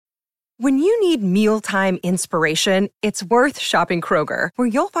When you need mealtime inspiration, it's worth shopping Kroger, where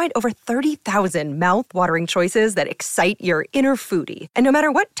you'll find over 30,000 mouth-watering choices that excite your inner foodie. And no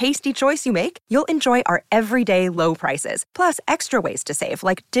matter what tasty choice you make, you'll enjoy our everyday low prices, plus extra ways to save,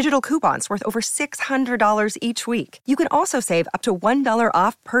 like digital coupons worth over $600 each week. You can also save up to $1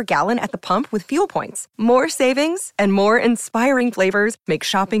 off per gallon at the pump with fuel points. More savings and more inspiring flavors make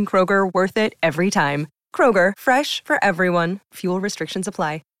shopping Kroger worth it every time. Kroger, fresh for everyone. Fuel restrictions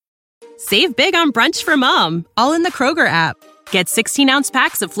apply. Save big on brunch for mom, all in the Kroger app. Get 16-ounce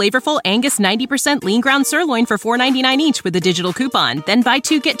packs of flavorful Angus 90% lean ground sirloin for $4.99 each with a digital coupon. Then buy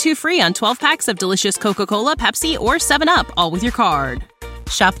 2, get 2 free on 12 packs of delicious Coca-Cola, Pepsi, or 7-Up, all with your card.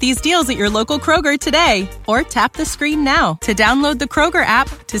 Shop these deals at your local Kroger today, or tap the screen now to download the Kroger app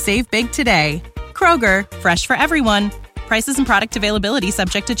to save big today. Kroger, fresh for everyone. Prices and product availability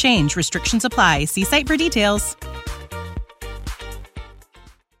subject to change. Restrictions apply. See site for details.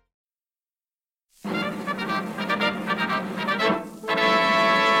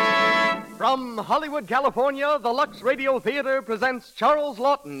 From Hollywood, California, the Lux Radio Theater presents Charles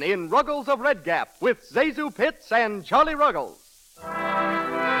Lawton in Ruggles of Red Gap with Zazu Pitts and Charlie Ruggles.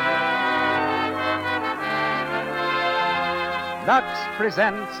 Lux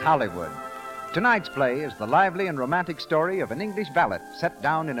presents Hollywood. Tonight's play is the lively and romantic story of an English ballet set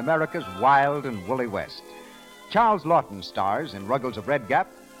down in America's wild and woolly West. Charles Lawton stars in Ruggles of Red Gap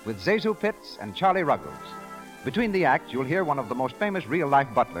with Zazu Pitts and Charlie Ruggles. Between the acts, you'll hear one of the most famous real-life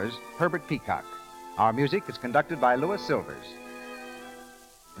butlers, Herbert Peacock. Our music is conducted by Louis Silvers.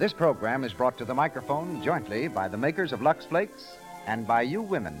 This program is brought to the microphone jointly by the makers of Lux Flakes and by you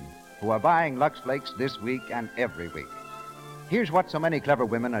women who are buying Lux Flakes this week and every week. Here's what so many clever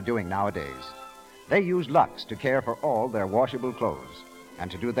women are doing nowadays. They use Lux to care for all their washable clothes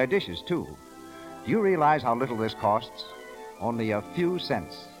and to do their dishes, too. Do you realize how little this costs? Only a few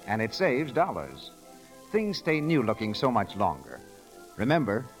cents, and it saves dollars. Things stay new-looking so much longer.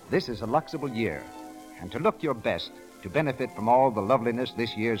 Remember, this is a Luxable year, and to look your best, to benefit from all the loveliness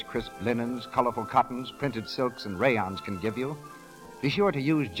this year's crisp linens, colorful cottons, printed silks, and rayons can give you, be sure to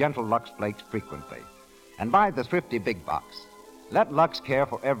use gentle Lux Flakes frequently. And buy the thrifty big box. Let Lux care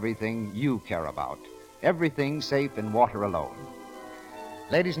for everything you care about, everything safe in water alone.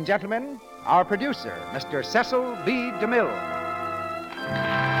 Ladies and gentlemen, our producer, Mr. Cecil B. DeMille.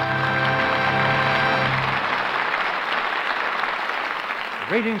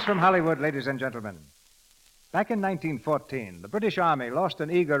 Greetings from Hollywood, ladies and gentlemen. Back in 1914, the British Army lost an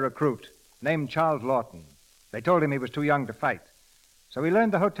eager recruit named Charles Lawton. They told him he was too young to fight. So he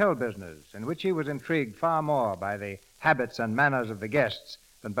learned the hotel business, in which he was intrigued far more by the habits and manners of the guests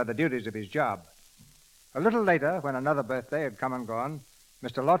than by the duties of his job. A little later, when another birthday had come and gone,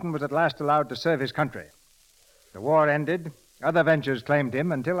 Mr. Lawton was at last allowed to serve his country. The war ended, other ventures claimed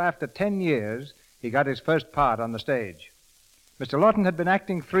him, until after 10 years, he got his first part on the stage. Mr. Lawton had been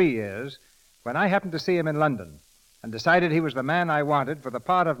acting 3 years when I happened to see him in London and decided he was the man I wanted for the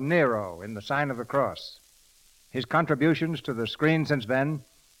part of Nero in The Sign of the Cross. His contributions to the screen since then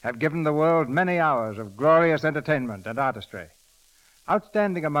have given the world many hours of glorious entertainment and artistry.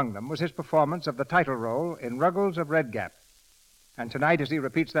 Outstanding among them was his performance of the title role in Ruggles of Red Gap. And tonight, as he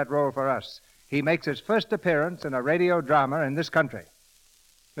repeats that role for us, he makes his first appearance in a radio drama in this country.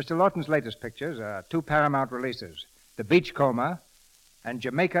 Mr. Lawton's latest pictures are 2 Paramount releases, The Beachcomber and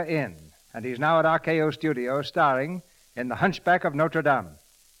Jamaica Inn, and he's now at RKO Studios starring in The Hunchback of Notre Dame.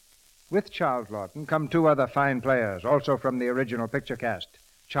 With Charles Lawton come 2 other fine players, also from the original picture cast,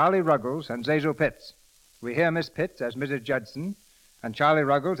 Charlie Ruggles and Zazu Pitts. We hear Miss Pitts as Mrs. Judson and Charlie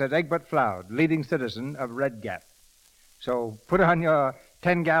Ruggles as Egbert Floud, leading citizen of Red Gap. So put on your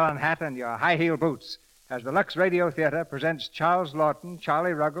 10-gallon hat and your high-heel boots as the Lux Radio Theater presents Charles Lawton,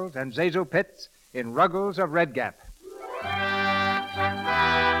 Charlie Ruggles, and Zazu Pitts in Ruggles of Red Gap.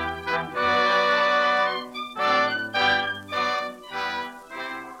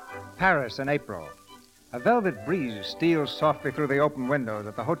 Paris in April. A velvet breeze steals softly through the open windows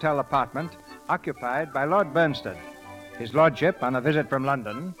of the hotel apartment occupied by Lord Bernstead. His lordship, on a visit from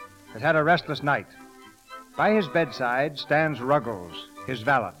London, has had a restless night. By his bedside stands Ruggles, his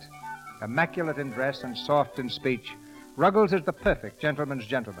valet. Immaculate in dress and soft in speech, Ruggles is the perfect gentleman's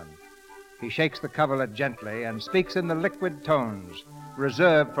gentleman. He shakes the coverlet gently and speaks in the liquid tones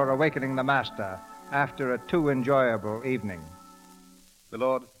reserved for awakening the master after a too enjoyable evening.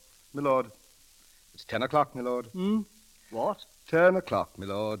 Milord, milord. It's 10 o'clock, milord. What? 10 o'clock,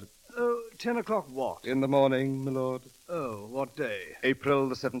 milord. Oh, 10 o'clock what? In the morning, milord. Oh, what day? April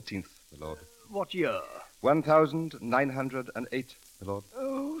the 17th, milord. What year? 1908, milord.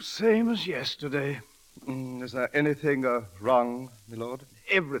 Oh, same as yesterday. Is there anything wrong, my lord?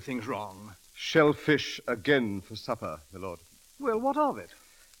 Everything's wrong. Shellfish again for supper, my lord. Well, what of it?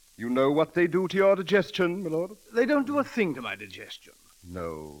 You know what they do to your digestion, my lord? They don't do a thing to my digestion.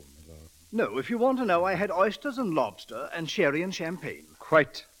 No, my lord. No, if you want to know, I had oysters and lobster and sherry and champagne.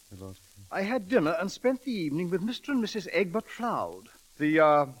 Quite, my lord. I had dinner and spent the evening with Mr. and Mrs. Egbert Floud.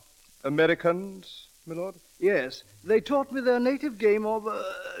 The, Americans, my lord? Yes, they taught me their native game of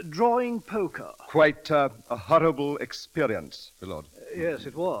drawing poker. Quite a horrible experience, my lord. Yes,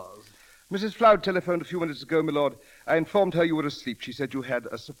 it was. Mrs. Floud telephoned a few minutes ago, my lord. I informed her you were asleep. She said you had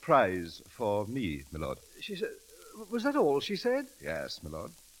a surprise for me, my lord. She said... Was that all she said? Yes, my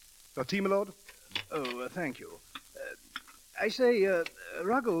lord. Your tea, my lord? Oh, thank you. I say,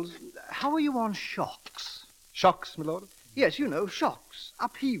 Ruggles, how are you on shocks? Shocks, my lord? Yes, you know, shocks,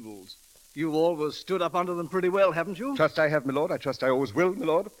 upheavals. You've always stood up under them pretty well, haven't you? Trust I have, my lord. I trust I always will, my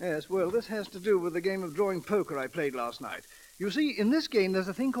lord. Yes, well, this has to do with the game of drawing poker I played last night. You see, in this game there's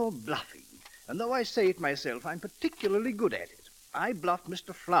a thing called bluffing. And though I say it myself, I'm particularly good at it. I bluffed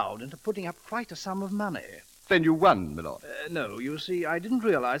Mr. Floud into putting up quite a sum of money. Then you won, my lord. No, you see, I didn't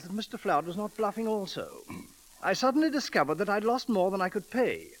realize that Mr. Floud was not bluffing also. I suddenly discovered that I'd lost more than I could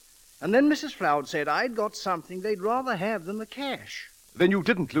pay. And then Mrs. Floud said I'd got something they'd rather have than the cash. Then you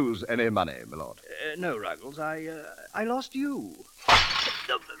didn't lose any money, my lord. No, Ruggles, I lost you.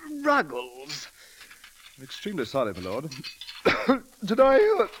 Ruggles! I'm extremely sorry, my lord. Did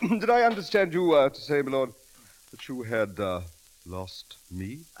I understand you to say, my lord, that you had lost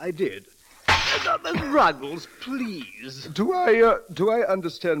me? I did. Ruggles, please. Do I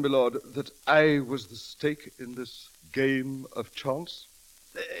understand, my lord, that I was the stake in this game of chance?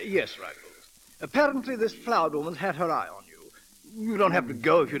 Yes, Ruggles. Apparently this Floud woman's had her eye on you. You don't have to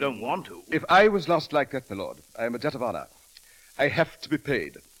go if you don't want to. If I was lost like that, my lord, I am a debt of honor. I have to be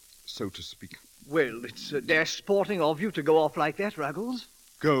paid, so to speak. Well, it's dash sporting of you to go off like that, Ruggles.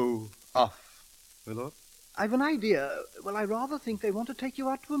 Go off, my lord? I've an idea. Well, I rather think they want to take you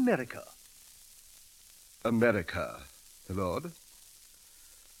out to America. America, my lord?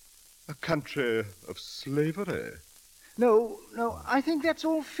 A country of slavery? No, I think that's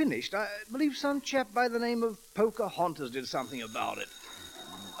all finished. I believe some chap by the name of Pocahontas did something about it.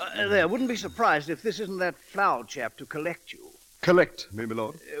 There, wouldn't be surprised if this isn't that Floud chap to collect you. Collect me, my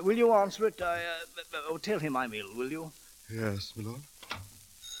lord? Will you answer it? Tell him I'm ill, will you? Yes, my lord.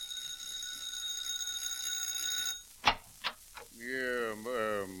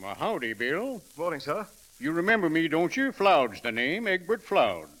 Yeah, howdy, Bill. Morning, sir. You remember me, don't you? Floud's the name, Egbert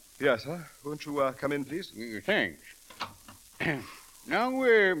Floud. Yes, sir. Won't you come in, please? Thanks. Now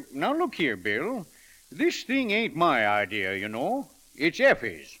look here, Bill. This thing ain't my idea, you know. It's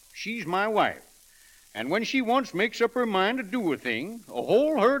Effie's. She's my wife. And when she once makes up her mind to do a thing, a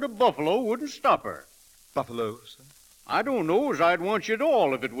whole herd of buffalo wouldn't stop her. Buffalo, sir? I don't know as I'd want you at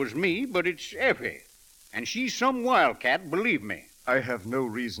all if it was me, but it's Effie. And she's some wildcat, believe me. I have no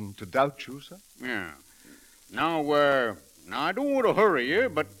reason to doubt you, sir. Yeah. Now, I don't want to hurry you,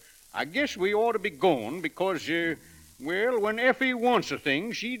 but I guess we ought to be going because, well, when Effie wants a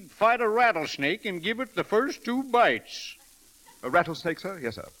thing, she'd fight a rattlesnake and give it the first 2 bites. A rattlesnake, sir?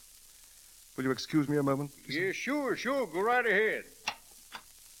 Yes, sir. Will you excuse me a moment? Yeah, sure. Go right ahead.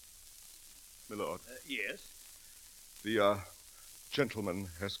 My lord. Yes? The, gentleman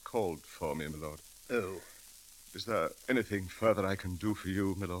has called for me, my lord. Oh. Is there anything further I can do for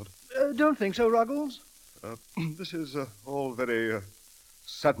you, my lord? Don't think so, Ruggles. This is all very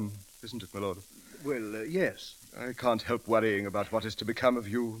sudden, isn't it, my lord? Well, yes. I can't help worrying about what is to become of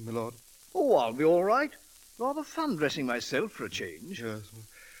you, my lord. Oh, I'll be all right. Rather fun dressing myself for a change. Yes.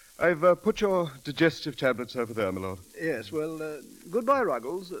 I've put your digestive tablets over there, my lord. Yes, well, goodbye,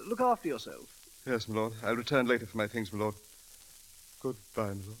 Ruggles. Look after yourself. Yes, my lord. I'll return later for my things, my lord.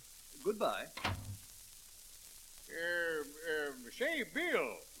 Goodbye, my lord. Goodbye. Say,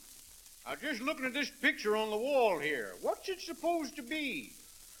 Bill, I'm just looking at this picture on the wall here. What's it supposed to be?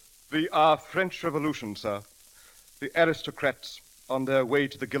 The French Revolution, sir. The aristocrats on their way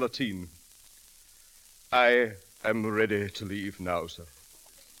to the guillotine. I am ready to leave now, sir.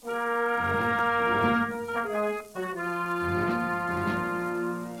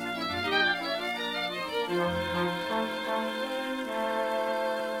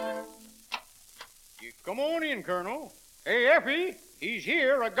 Come on in, Colonel. Hey, Effie, he's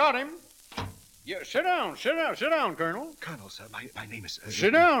here. I got him. Yeah, sit down, Colonel. Colonel, sir, my name is...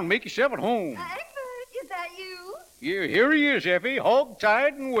 Sit down. Make yourself at home. Egbert, is that you? Yeah, here he is, Effie,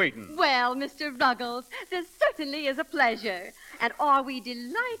 hog-tied and waiting. Well, Mr. Ruggles, this certainly is a pleasure. And are we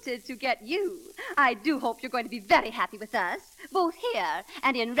delighted to get you. I do hope you're going to be very happy with us, both here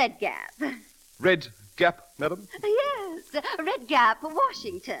and in Red Gap. Red Gap, madam? Yes, Red Gap,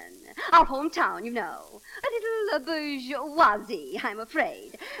 Washington. Our hometown, you know. A little bourgeoisie, I'm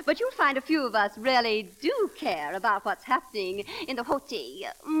afraid. But you'll find a few of us really do care about what's happening in the Hoti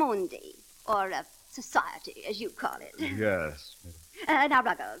Mundi, or society, as you call it. Yes. Now,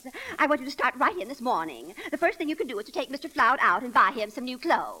 Ruggles, I want you to start right in this morning. The first thing you can do is to take Mr. Floud out and buy him some new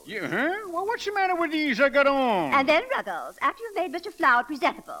clothes. Yeah, huh? Well, what's the matter with these I got on? And then, Ruggles, after you've made Mr. Floud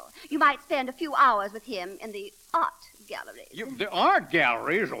presentable, you might spend a few hours with him in the art galleries. The art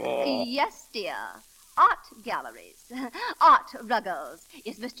galleries? Oh. Yes, dear. Art galleries. Art, Ruggles,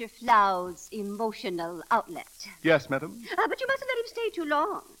 is Mr. Floud's emotional outlet. Yes, madam? But you mustn't let him stay too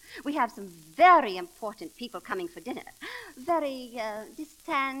long. We have some very important people coming for dinner. Very,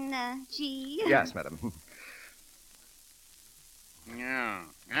 distingué. Yes, madam. Yeah.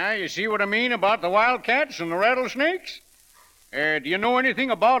 Now, you see what I mean about the wildcats and the rattlesnakes? Do you know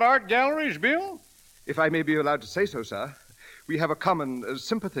anything about art galleries, Bill? If I may be allowed to say so, sir, we have a common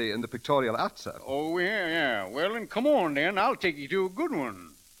sympathy in the pictorial arts, sir. Oh, yeah. Well, then come on, then. I'll take you to a good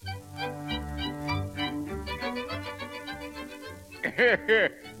one.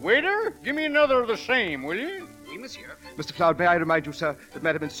 Waiter, give me another of the same, will you? Oui, monsieur. Mr. Floud, may I remind you, sir, that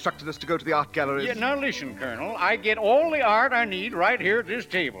Madam instructed us to go to the art galleries? Yeah, now listen, Colonel. I get all the art I need right here at this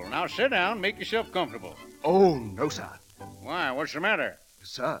table. Now sit down, make yourself comfortable. Oh, no, sir. Why, what's the matter?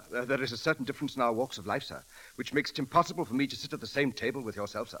 Sir, there is a certain difference in our walks of life, sir, which makes it impossible for me to sit at the same table with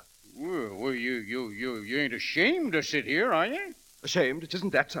yourself, sir. Well, you ain't ashamed to sit here, are you? Ashamed? It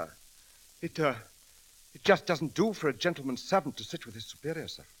isn't that, sir. It just doesn't do for a gentleman's servant to sit with his superior,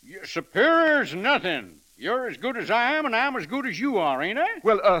 sir. Your superior's nothing. You're as good as I am, and I'm as good as you are, ain't I?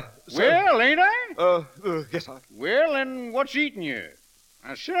 Well, sir... Well, ain't I? Yes, sir. Well, then what's eating you?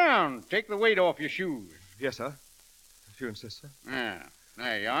 Now, sit down. Take the weight off your shoes. Yes, sir. If you insist, sir. Ah,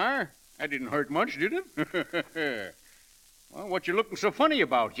 there you are. That didn't hurt much, did it? Well, what you looking so funny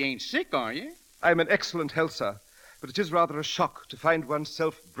about? You ain't sick, are you? I'm in excellent health, sir. But it is rather a shock to find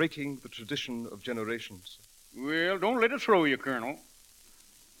oneself breaking the tradition of generations. Well, don't let it throw you, Colonel.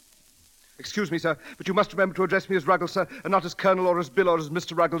 Excuse me, sir, but you must remember to address me as Ruggles, sir, and not as Colonel or as Bill or as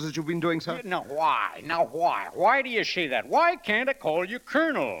Mr. Ruggles as you've been doing, sir. Now, why? Why do you say that? Why can't I call you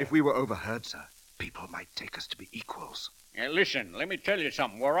Colonel? If we were overheard, sir, people might take us to be equals. Now, listen, let me tell you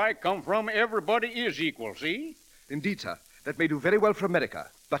something. Where I come from, everybody is equal, see? Indeed, sir. That may do very well for America,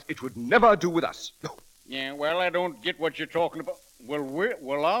 but it would never do with us. No. Yeah, well, I don't get what you're talking about. Well,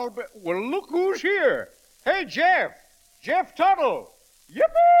 look who's here. Hey, Jeff. Jeff Tuttle. Yippee!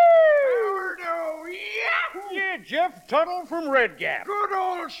 Sourdough, yahoo! Yeah, Jeff Tuttle from Red Gap. Good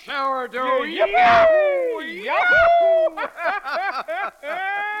old sourdough, Yahoo! yahoo!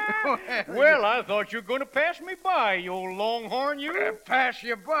 Well, I thought you were going to pass me by, you old longhorn, you. Pass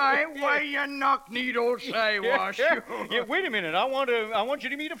you by? Why, you knock-kneed old Siwash. Yeah, wait a minute. I want you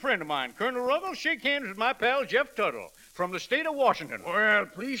to meet a friend of mine. Colonel Ruggles, shake hands with my pal, Jeff Tuttle, from the state of Washington. Well,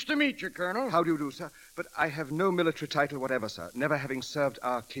 pleased to meet you, Colonel. How do you do, sir? But I have no military title whatever, sir, never having served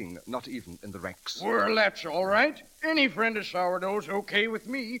our king, not even in the ranks. Well, that's all right. Any friend of Sourdough's okay with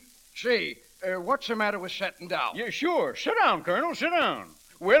me. Say, what's the matter with sitting down? Yeah, sure. Sit down, Colonel, sit down.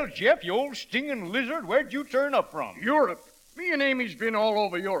 Well, Jeff, you old stinging lizard, where'd you turn up from? Europe. Me and Amy's been all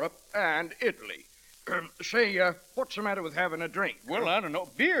over Europe and Italy. Say, what's the matter with having a drink? Well, I don't know.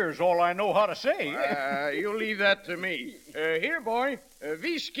 Beer's all I know how to say. You leave that to me. Here, boy,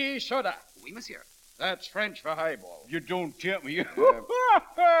 whiskey soda. Oui, monsieur. That's French for highball. You don't tell me.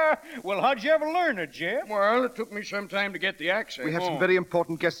 Well, how'd you ever learn it, Jeff? Well, it took me some time to get the accent. We have some very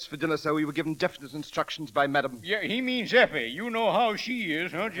important guests for dinner, sir. We were given definite instructions by Madam. Yeah, he means Effie. You know how she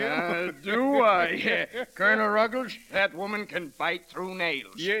is, huh, Jeff? Do I? Colonel Ruggles, that woman can bite through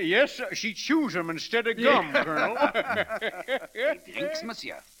nails. Yeah, yes, sir. She chews them instead of gum, Colonel. Drinks,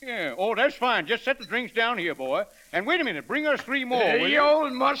 monsieur. Yeah. Oh, that's fine. Just set the drinks down here, boy. And wait a minute. Bring us 3 more, will You you?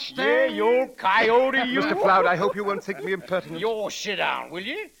 old Mustang. Yeah, you old coyote, you. Mr. Floud, I hope you won't think me impertinent. You sit down, will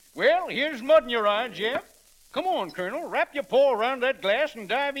you? Well, here's mud in your eye, Jeff. Come on, Colonel. Wrap your paw around that glass and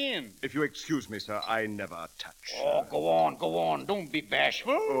dive in. If you excuse me, sir, I never touch. Oh, go on. Don't be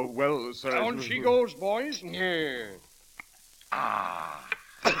bashful. Oh, well, sir... Down she goes, boys. Yeah. Ah.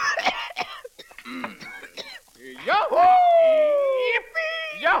 Yahoo!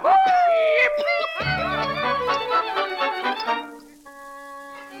 Yippee! Yahoo!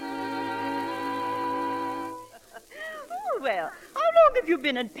 Well, how long have you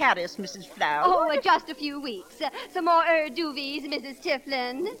been in Paris, Mrs. Flower? Oh, just a few weeks. Some more duvies, Mrs.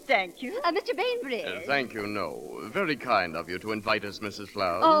 Tiflin. Thank you. Mr. Bainbridge. Thank you, no. Very kind of you to invite us, Mrs.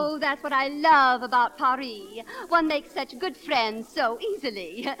 Flower. Oh, that's what I love about Paris. One makes such good friends so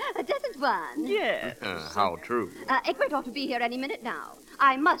easily. Doesn't one? Yes. How true. Egbert ought to be here any minute now.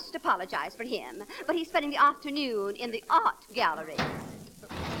 I must apologize for him, but he's spending the afternoon in the art gallery.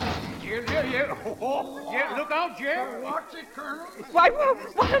 Yeah. Yeah, look out, Jeff. What's it, Colonel? Why,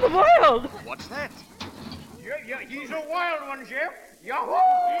 what in the world? What's that? Yeah, he's a wild one, Jeff. Yahoo!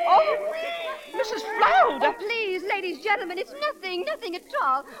 Oh, Mrs. Floud! Oh, please, ladies, gentlemen, it's nothing at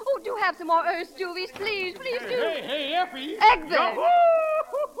all. Oh, do have some more Stuvies, please do. Hey, Effie. Egbert. Yahoo!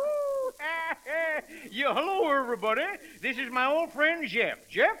 Yeah, hello, everybody. This is my old friend, Jeff.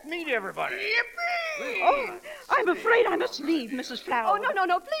 Jeff, meet everybody. Yippee! Oh, I'm afraid I must leave, Mrs. Floud. Oh,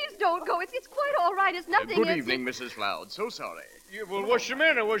 no, please don't go. It's quite all right. It's nothing. Good evening, Mrs. Floud. So sorry. Yeah, well, what's the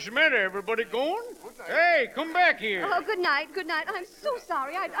matter? Everybody going? Hey, come back here. Oh, good night. I'm so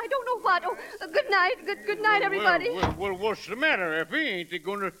sorry. I don't know what. Oh, good night. Good night, everybody. Well, what's the matter, Effie? Ain't they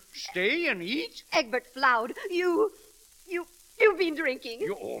going to stay and eat? Egbert Floud, you've been drinking.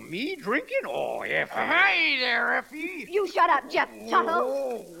 Me drinking? Oh, Effie. Hey there, Effie. You shut up, Jeff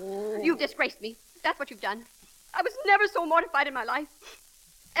Tuttle. You've disgraced me. That's what you've done. I was never so mortified in my life.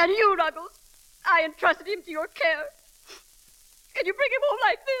 And you, Ruggles, I entrusted him to your care. Can you bring him home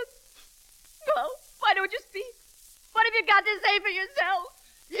like this? Well, why don't you speak? What have you got to say for yourself?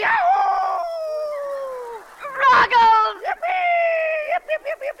 Yahoo! Ruggles!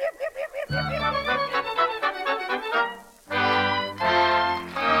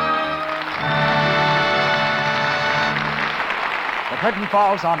 The curtain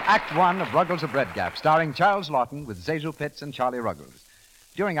falls on Act One of Ruggles of Red Gap, starring Charles Lawton with Zazu Pitts and Charlie Ruggles.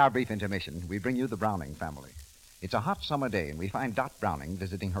 During our brief intermission, we bring you the Browning family. It's a hot summer day, and we find Dot Browning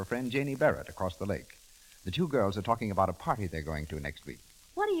visiting her friend Janie Barrett across the lake. The two girls are talking about a party they're going to next week.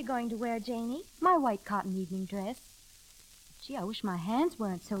 What are you going to wear, Janie? My white cotton evening dress. Gee, I wish my hands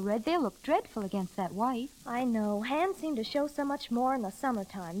weren't so red. They'll look dreadful against that white. I know. Hands seem to show so much more in the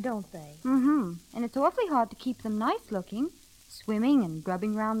summertime, don't they? Mm-hmm. And it's awfully hard to keep them nice looking. Swimming and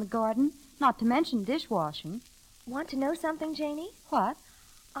grubbing around the garden, not to mention dishwashing. Want to know something, Janie? What?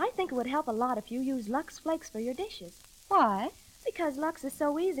 I think it would help a lot if you use Lux Flakes for your dishes. Why? Because Lux is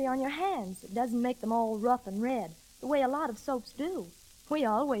so easy on your hands. It doesn't make them all rough and red, the way a lot of soaps do. We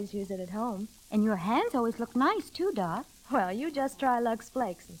always use it at home. And your hands always look nice, too, Dot. Well, you just try Lux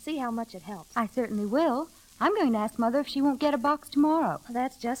Flakes and see how much it helps. I certainly will. I'm going to ask Mother if she won't get a box tomorrow.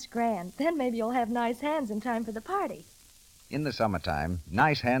 That's just grand. Then maybe you'll have nice hands in time for the party. In the summertime,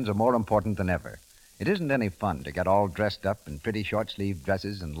 nice hands are more important than ever. It isn't any fun to get all dressed up in pretty short-sleeved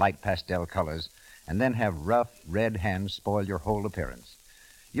dresses and light pastel colors and then have rough, red hands spoil your whole appearance.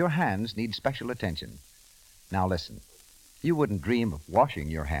 Your hands need special attention. Now listen, you wouldn't dream of washing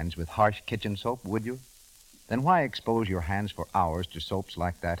your hands with harsh kitchen soap, would you? Then why expose your hands for hours to soaps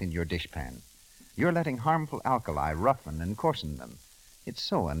like that in your dishpan? You're letting harmful alkali roughen and coarsen them. It's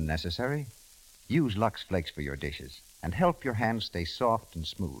so unnecessary. Use Lux Flakes for your dishes and help your hands stay soft and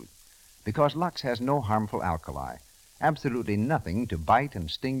smooth. Because Lux has no harmful alkali, absolutely nothing to bite and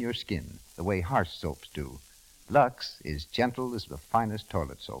sting your skin the way harsh soaps do. Lux is gentle as the finest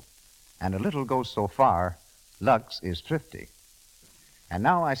toilet soap. And a little goes so far, Lux is thrifty. And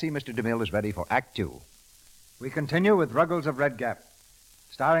now I see Mr. DeMille is ready for Act Two. We continue with Ruggles of Red Gap,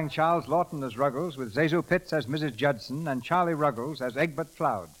 starring Charles Lawton as Ruggles, with Zazu Pitts as Mrs. Judson and Charlie Ruggles as Egbert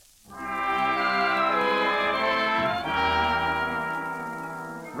Floud.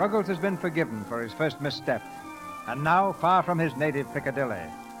 Ruggles has been forgiven for his first misstep, and now, far from his native Piccadilly,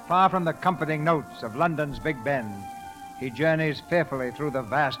 far from the comforting notes of London's Big Ben, he journeys fearfully through the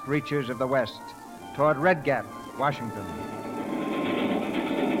vast reaches of the West toward Red Gap, Washington.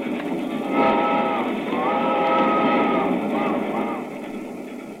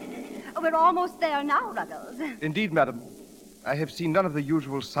 We're almost there now, Ruggles. Indeed, madam. I have seen none of the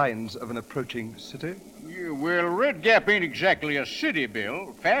usual signs of an approaching city. Yeah, well, Red Gap ain't exactly a city,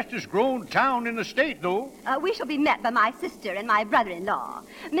 Bill. Fastest growing town in the state, though. We shall be met by my sister and my brother-in-law,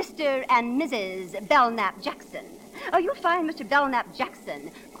 Mr. and Mrs. Belknap Jackson. You'll find Mr. Belknap Jackson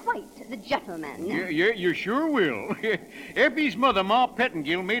quite the gentleman. Yeah, you sure will. Effie's mother, Ma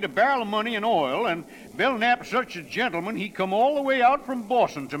Pettingill, made a barrel of money in oil, and Belknap's such a gentleman, he come all the way out from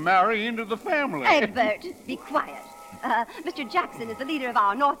Boston to marry into the family. Egbert, be quiet. Mr. Jackson is the leader of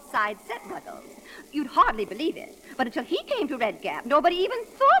our North Side set, Ruggles. You'd hardly believe it, but until he came to Red Gap, nobody even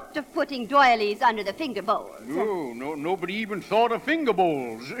thought of putting doilies under the finger bowls. No, nobody even thought of finger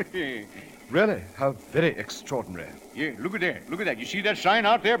bowls. Really? How very extraordinary. Yeah, look at that. Look at that. You see that sign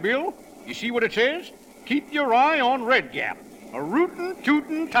out there, Bill? You see what it says? Keep your eye on Red Gap, a rootin'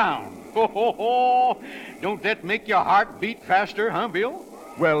 tootin' town. Ho, ho, ho. Don't that make your heart beat faster, huh, Bill?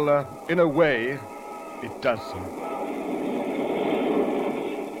 Well, in a way, it does so.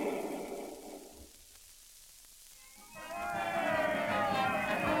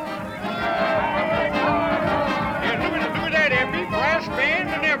 Yeah, look at that, Effie. Brass band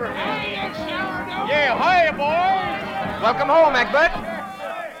and everything. Yeah, hiya, boys. Welcome home, Egbert.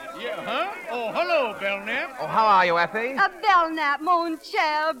 Yeah, huh? Oh, hello, Belknap. Oh, how are you, Effie? Belknap, mon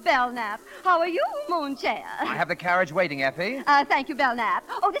cher Belknap. How are you, mon cher? I have the carriage waiting, Effie. Thank you, Belknap.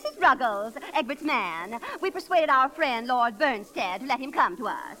 Oh, this is Ruggles, Egbert's man. We persuaded our friend, Lord Bernstead, to let him come to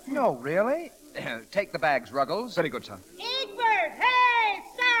us. No, really? Take the bags, Ruggles. Very good, sir. Egbert, hey,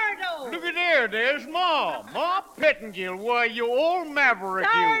 Sardo! Look at there, there's Ma. Ma Pettingill. Why, you old maverick,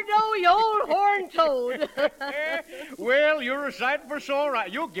 you. Sardo, you old horn toad. Well, you're a sight for sore eye.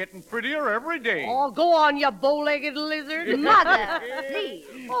 You're getting prettier every day. Oh, go on, you bow-legged lizard. Mother, please.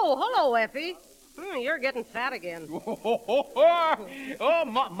 Oh, hello, Effie. You're getting fat again. Oh,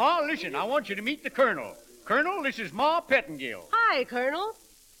 Ma, listen, I want you to meet the Colonel. Colonel, this is Ma Pettingill. Hi, Colonel.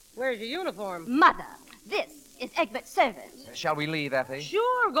 Where's your uniform? Mother, this is Egbert's servant. Shall we leave, Effie?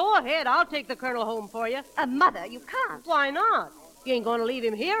 Sure, go ahead. I'll take the Colonel home for you. Mother, you can't. Why not? You ain't going to leave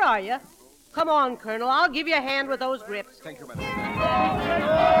him here, are you? Come on, Colonel. I'll give you a hand with those grips. Thank you, madam.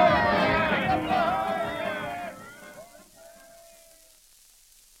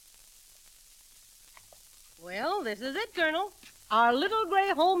 Well, this is it, Colonel. Our little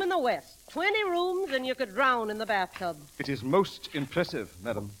gray home in the West. 20 rooms, and you could drown in the bathtub. It is most impressive,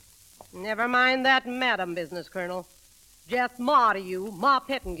 madam. Never mind that madam business, Colonel. Just Ma to you, Ma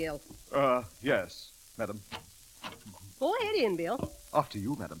Pettingill. Yes, madam. Go ahead in, Bill. After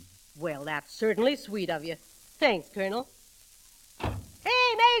you, madam. Well, that's certainly sweet of you. Thanks, Colonel.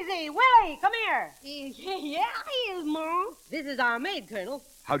 Hey, Maisie, Willie, come here. Yeah, he is, Ma. This is our maid, Colonel.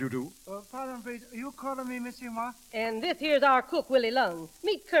 How do you do? Pardon, please. You calling me Monsieur Ma? And this here's our cook, Willie Lung.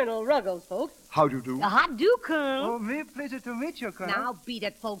 Meet Colonel Ruggles, folks. How do you do? How do, Colonel? Oh, me pleasure to meet you, Colonel. Now beat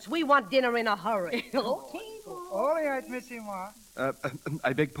it, folks. We want dinner in a hurry. Okay. All right, Monsieur Ma.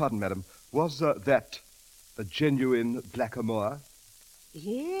 I beg pardon, madam. Was that a genuine blackamoor?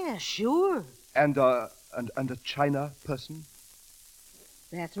 Yeah, sure. And a China person?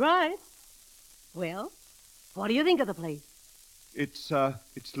 That's right. Well, what do you think of the place? It's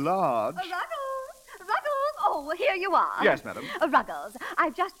large. Ruggles! Oh, here you are. Yes, madam. Ruggles,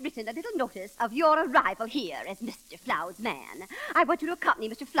 I've just written a little notice of your arrival here as Mr. Floud's man. I want you to accompany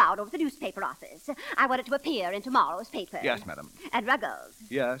Mr. Floud over to the newspaper office. I want it to appear in tomorrow's paper. Yes, madam. And Ruggles.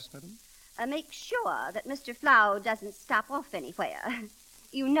 Yes, madam. Make sure that Mr. Floud doesn't stop off anywhere.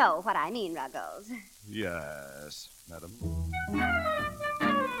 You know what I mean, Ruggles. Yes, madam.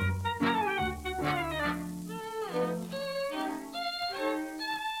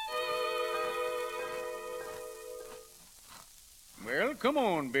 Well, come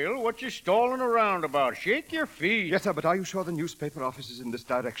on, Bill. What you stalling around about? Shake your feet. Yes, sir, but are you sure the newspaper office is in this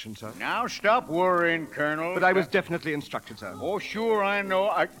direction, sir? Now stop worrying, Colonel. But I was definitely instructed, sir. Oh, sure, I know.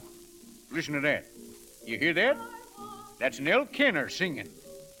 Listen to that. You hear that? That's Nell Kenner singing.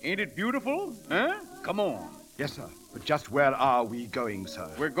 Ain't it beautiful? Huh? Come on. Yes, sir. But just where are we going, sir?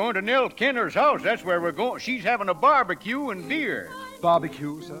 We're going to Nell Kenner's house. That's where we're going. She's having a barbecue and beer.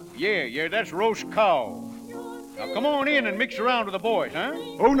 Barbecue, sir? Yeah, that's roast cow. Now, come on in and mix around with the boys, huh?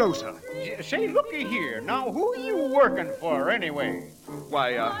 Oh, no, sir. Say, looky here. Now, who are you working for, anyway? Why,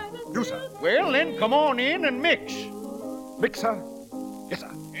 you, sir. Well, then, come on in and mix. Mix, sir? Yes,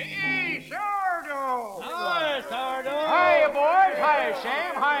 sir. Hey, Sourdough! Hi, Sourdough! Hiya, boys. Hiya,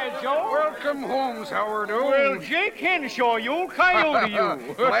 Sam. Hiya, Joe. Welcome home, Sourdough. Well, Jake Henshaw, you old coyote,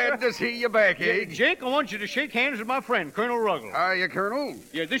 you. Glad to see you back, eh? Jake, I want you to shake hands with my friend, Colonel Ruggles. Hiya, Colonel.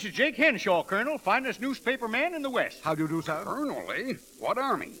 Yeah, this is Jake Henshaw, Colonel, finest newspaper man in the West. How do you do, sir? Colonel, eh? What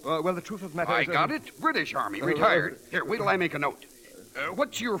army? Well, the truth of the matter I is... got it. British Army, retired. Here, wait till I make a note.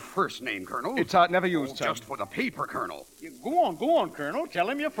 What's your first name, Colonel? It's never used, sir. Just for the paper, Colonel. Yeah, go on, Colonel. Tell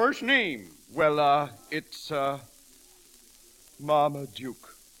him your first name. Well, it's, Marmaduke.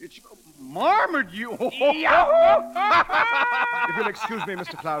 It's Marmaduke? If you'll excuse me,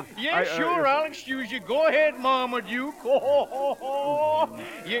 Mr. Cloud. Yeah, sure, I'll excuse you. Go ahead, Marmaduke.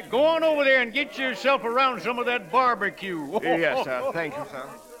 Yeah, go on over there and get yourself around some of that barbecue. Yes, sir. Thank you, sir.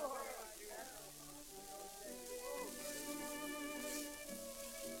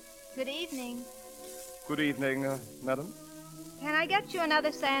 Good evening. Good evening, madam. Can I get you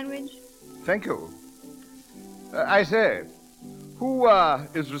another sandwich? Thank you. I say, Who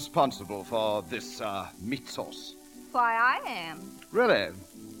is responsible for this meat sauce? Why, I am. Really?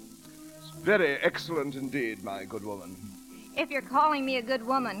 It's very excellent indeed, my good woman. If you're calling me a good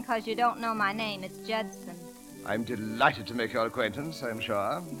woman because you don't know my name, it's Judson. I'm delighted to make your acquaintance, I'm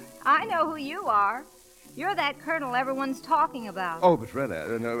sure. I know who you are. You're that Colonel everyone's talking about. Oh, but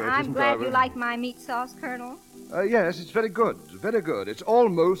really, no, it I'm isn't, glad you like my meat sauce, Colonel. Yes, it's very good, very good. It's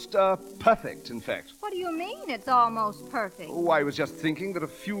almost perfect, in fact. What do you mean it's almost perfect? Oh, I was just thinking that a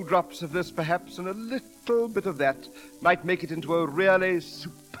few drops of this, perhaps, and a little bit of that, might make it into a really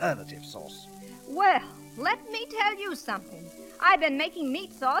superlative sauce. Well, let me tell you something. I've been making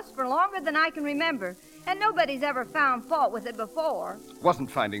meat sauce for longer than I can remember, and nobody's ever found fault with it before. Wasn't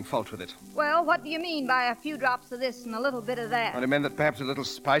finding fault with it. Well, what do you mean by a few drops of this and a little bit of that? I meant that perhaps a little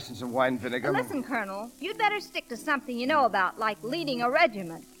spice and some wine vinegar. Listen, Colonel, you'd better stick to something you know about, like leading a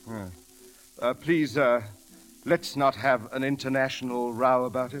regiment. Please, let's not have an international row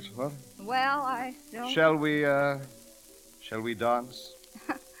about it, what? Well, I don't... Shall we dance?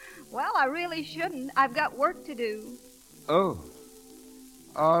 Well, I really shouldn't. I've got work to do. Oh.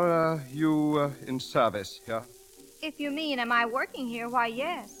 Are you in service here? If you mean, am I working here? Why,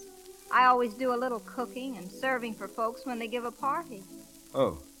 yes. I always do a little cooking and serving for folks when they give a party.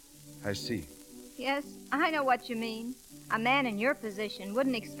 Oh, I see. Yes, I know what you mean. A man in your position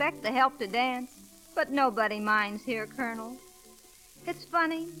wouldn't expect the help to dance, but nobody minds here, Colonel. It's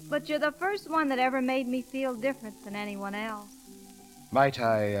funny, but you're the first one that ever made me feel different than anyone else. Might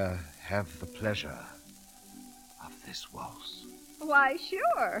I have the pleasure of this waltz? Why,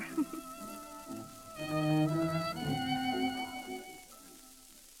 sure.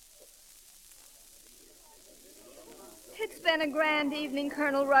 It's been a grand evening,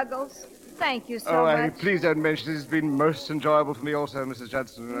 Colonel Ruggles. Thank you so much. Please don't mention it. It's been most enjoyable for me also, Mrs.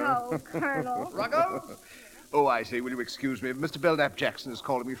 Judson. No, Colonel. Ruggles? Oh, I see. Will you excuse me? Mr. Belknap Jackson is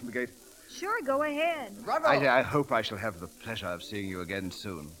calling me from the gate. Sure, go ahead. I hope I shall have the pleasure of seeing you again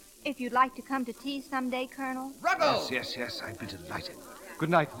soon. If you'd like to come to tea someday, Colonel. Ruggles! Yes, I'd be delighted. Good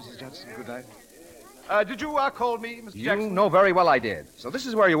night, Mrs. Judson. Good night. Did you call me, Mr. Jackson? You know very well I did. So this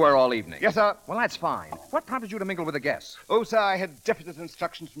is where you were all evening. Yes, sir. Well, that's fine. What prompted you to mingle with the guests? Oh, sir, I had definite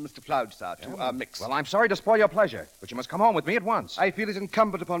instructions from Mr. Floud, sir, to mix. Well, I'm sorry to spoil your pleasure, but you must come home with me at once. I feel it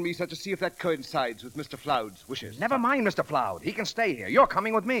incumbent upon me, sir, to see if that coincides with Mr. Floud's wishes. Never mind, Mr. Floud. He can stay here. You're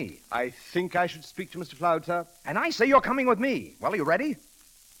coming with me. I think I should speak to Mr. Floud, sir. And I say you're coming with me. Well, are you ready?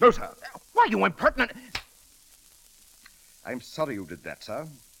 No, sir. Why, you impertinent... I'm sorry you did that, sir.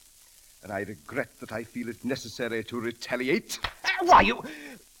 And I regret that I feel it necessary to retaliate. Why, you...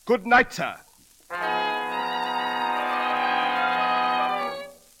 Good night, sir. I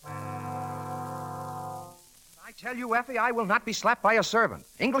tell you, Effie, I will not be slapped by a servant,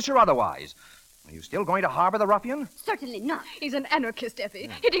 English or otherwise. Are you still going to harbor the ruffian? Certainly not. He's an anarchist, Effie,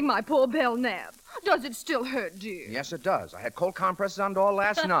 hitting my poor Belknap. Does it still hurt, dear? Yes, it does. I had cold compresses on all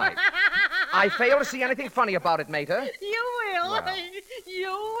last night. I fail to see anything funny about it, Mater. You will. Well.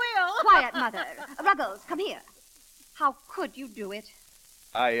 You will. Quiet, Mother. Ruggles, come here. How could you do it?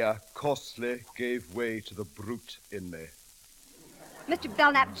 I coarsely gave way to the brute in me. Mr.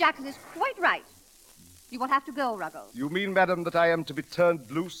 Belknap Jackson is quite right. You will have to go, Ruggles. You mean, madam, that I am to be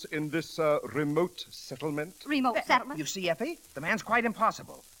turned loose in this remote settlement? Remote settlement? You see, Effie, the man's quite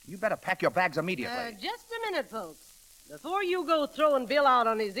impossible. You better pack your bags immediately. Just a minute, folks. Before you go throwing Bill out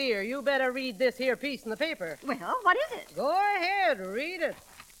on his ear, you better read this here piece in the paper. Well, what is it? Go ahead, read it.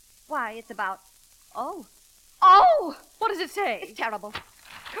 Why, it's about... Oh! What does it say? It's terrible.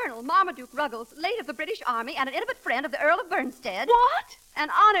 Colonel Marmaduke Ruggles, late of the British Army and an intimate friend of the Earl of Bernstead. What? An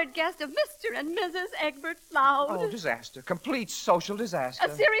honored guest of Mr. and Mrs. Egbert Floud. Oh, disaster. Complete social disaster. A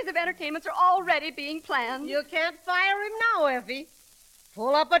series of entertainments are already being planned. You can't fire him now, Effie.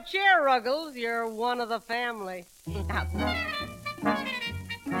 Pull up a chair, Ruggles. You're one of the family.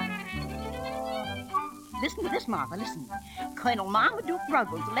 Listen to this, Martha, listen. Colonel Marmaduke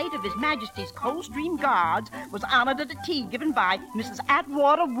Ruggles, late of His Majesty's Coldstream Guards, was honored at a tea given by Mrs.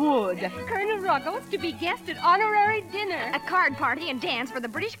 Atwater Wood. Colonel Ruggles to be guest at honorary dinner. A card party and dance for the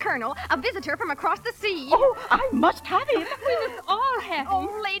British Colonel, a visitor from across the sea. Oh, I must have him. We must all have him.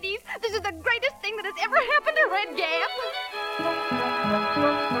 Oh, ladies, this is the greatest thing that has ever happened to Red Gap.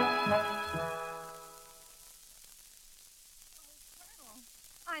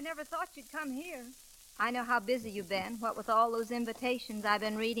 I never thought you'd come here. I know how busy you've been, what with all those invitations I've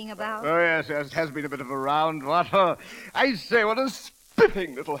been reading about. Oh, yes, it has been a bit of a round, what? I say, what a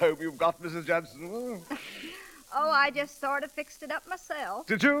spiffing little home you've got, Mrs. Judson. Oh, I just sort of fixed it up myself.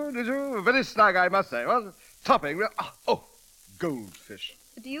 Did you? Very snug, I must say. Well, topping. Oh, goldfish.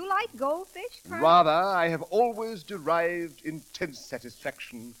 Do you like goldfish, Colonel? Rather, I have always derived intense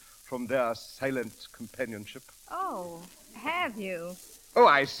satisfaction from their silent companionship. Oh, have you? Oh,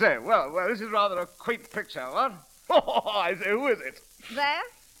 I say, well, this is rather a quaint picture, what? Oh, I say, who is it? That?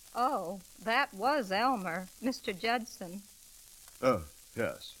 Oh, that was Elmer, Mr. Judson. Oh,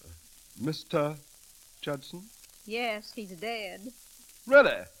 yes. Mr. Judson? Yes, he's dead.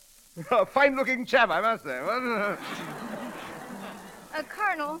 Really? A fine-looking chap, I must say.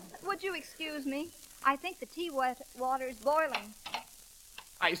 Colonel, would you excuse me? I think the tea water's boiling.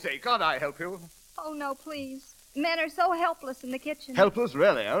 I say, can't I help you? Oh, no, please. Men are so helpless in the kitchen. Helpless,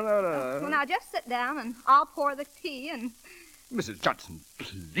 really? Oh, no. Well, now, just sit down, and I'll pour the tea, and... Mrs. Judson,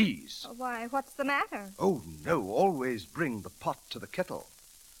 please. Why, what's the matter? Oh, no, always bring the pot to the kettle.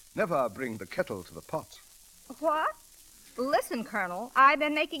 Never bring the kettle to the pot. What? Listen, Colonel, I've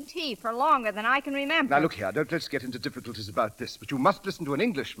been making tea for longer than I can remember. Now, look here, let's get into difficulties about this, but you must listen to an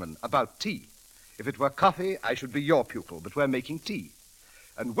Englishman about tea. If it were coffee, I should be your pupil, but we're making tea.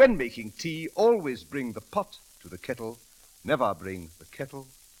 And when making tea, always bring the pot to the kettle. Never bring the kettle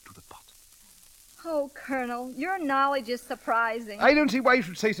to the pot. Oh, Colonel, your knowledge is surprising. I don't see why you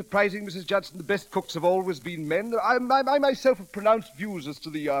should say surprising, Mrs. Judson. The best cooks have always been men. I myself have pronounced views as to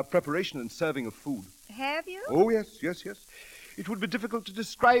the preparation and serving of food. Have you? Oh, yes. It would be difficult to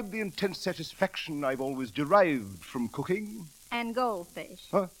describe the intense satisfaction I've always derived from cooking. And goldfish.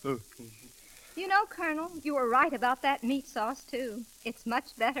 Huh? You know, Colonel, you were right about that meat sauce, too. It's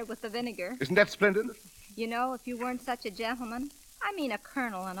much better with the vinegar. Isn't that splendid? You know, if you weren't such a gentleman, I mean a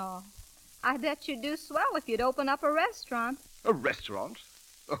colonel and all, I bet you'd do swell if you'd open up a restaurant. A restaurant?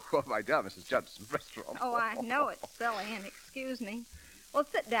 Oh, my dear Mrs. Judson, restaurant. Oh, I know it's silly, and excuse me. Well,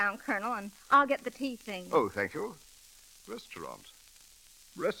 sit down, Colonel, and I'll get the tea thing. Oh, thank you. Restaurant.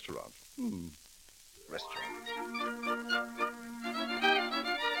 Restaurant.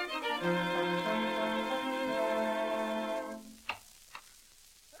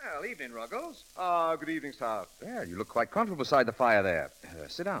 Well, evening, Ruggles. Good evening, sir. Yeah, you look quite comfortable beside the fire there.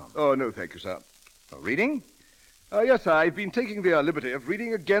 Sit down. Oh, no, thank you, sir. Reading? Yes, sir. I've been taking the liberty of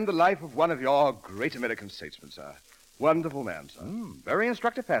reading again the life of one of your great American statesmen, sir. Wonderful man, sir. Very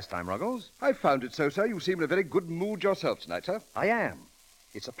instructive pastime, Ruggles. I found it so, sir. You seem in a very good mood yourself tonight, sir. I am.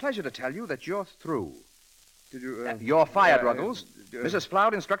 It's a pleasure to tell you that you're through. Did you... You're fired, Ruggles. Mrs.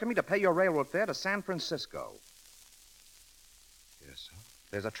 Floud instructed me to pay your railroad fare to San Francisco. Yes, sir.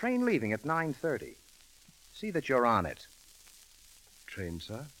 There's a train leaving at 9:30. See that you're on it. Train,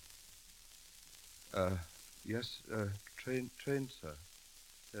 sir? Yes, train, sir.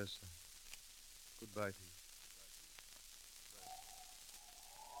 Yes, sir. Goodbye to you.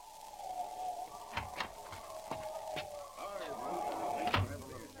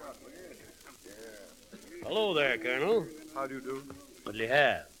 Hello there, Colonel. How do you do? What do you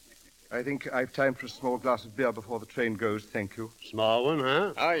have? I think I've time for a small glass of beer before the train goes, thank you. Small one,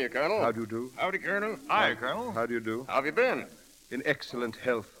 huh? Hiya, Colonel. How do you do? Howdy, Colonel. Hi, Colonel. How do you do? How have you been? In excellent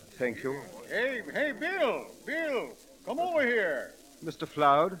health, thank you. Hey, Bill. Bill, come over here. Mr.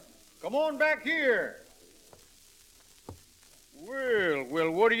 Floud? Come on back here.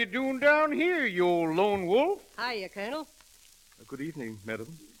 Well, what are you doing down here, you old lone wolf? Hiya, Colonel. Good evening, madam.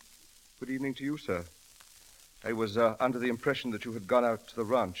 Good evening to you, sir. I was under the impression that you had gone out to the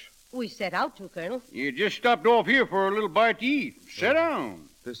ranch. We set out to, Colonel. You just stopped off here for a little bite to eat. Sit down.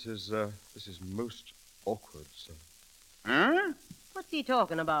 This is most awkward, sir. Huh? What's he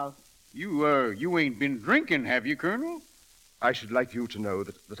talking about? You ain't been drinking, have you, Colonel? I should like you to know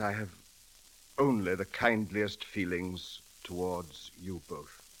that I have only the kindliest feelings towards you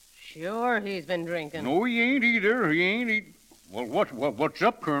both. Sure, he's been drinking. No, he ain't either. He ain't. Well, what's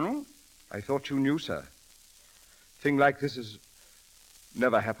up, Colonel? I thought you knew, sir. Thing like this has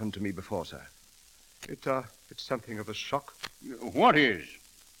never happened to me before, sir. It's something of a shock. What is?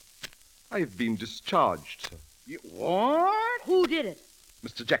 I've been discharged, sir. What? Who did it?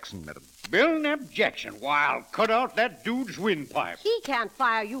 Mr. Jackson, madam. Bill Knapp Jackson. Why, I'll cut out that dude's windpipe. He can't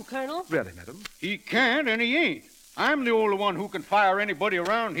fire you, Colonel. Really, madam? He can't, and he ain't. I'm the only one who can fire anybody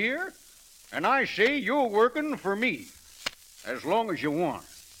around here. And I say you're working for me. As long as you want.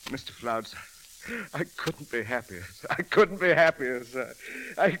 Mr. Floud, sir, I couldn't be happier. I couldn't be happier, sir.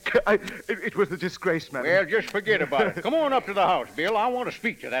 It was a disgrace, madam. Well, just forget about it. Come on up to the house, Bill. I want to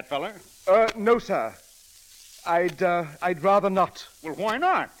speak to that feller. No, sir. I'd rather not. Well, why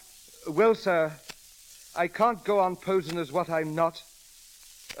not? Well, sir, I can't go on posing as what I'm not.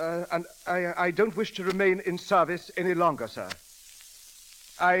 And I don't wish to remain in service any longer, sir.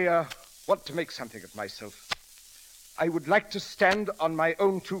 I want to make something of myself. I would like to stand on my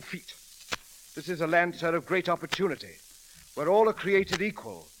own 2 feet. This is a land, sir, of great opportunity. where all are created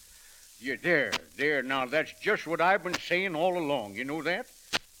equal. Yeah, there. Now, that's just what I've been saying all along. You know that?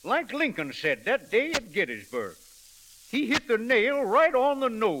 Like Lincoln said that day at Gettysburg. He hit the nail right on the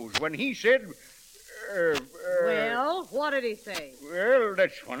nose when he said, Well, what did he say? Well,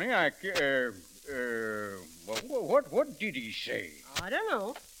 that's funny. What did he say? I don't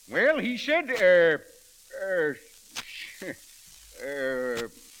know. Well, he said,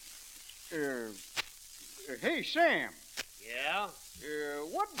 hey, Sam. Yeah?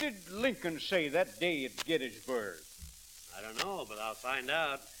 What did Lincoln say that day at Gettysburg? I don't know, but I'll find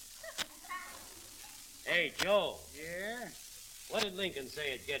out. Hey, Joe. Yeah? What did Lincoln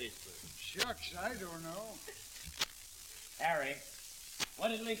say at Gettysburg? Shucks, I don't know. Harry, what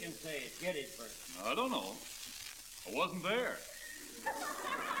did Lincoln say at Gettysburg? I don't know. I wasn't there.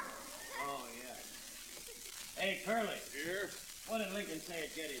 Oh, yeah. Hey, Curly. Here? What did Lincoln say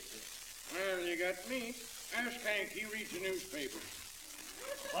at Gettysburg? Well, you got me. Ask Hank. He reads the newspaper.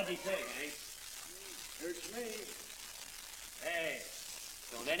 What'd he say, Hank? It's me. Hey,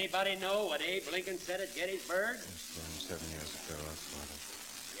 don't anybody know what Abe Lincoln said at Gettysburg? 7 years ago, our father.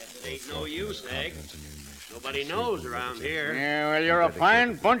 Yes, it ain't no use, Hank. Nobody knows around here. Yeah, well, you're a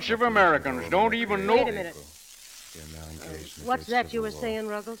fine bunch of Americans. Don't even know. Wait a minute. What's that you were saying,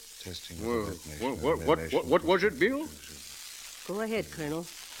 Ruggles? What was it, Bill? Go ahead, Colonel.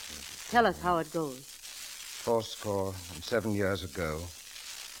 Tell us how it goes. 7 years ago,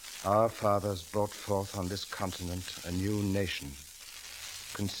 our fathers brought forth on this continent a new nation,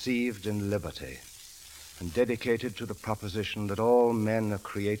 conceived in liberty and dedicated to the proposition that all men are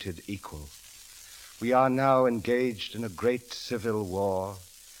created equal. We are now engaged in a great civil war,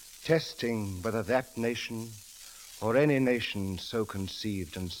 testing whether that nation or any nation so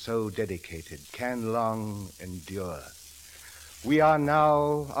conceived and so dedicated can long endure. We are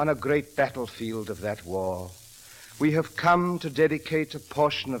now on a great battlefield of that war. We have come to dedicate a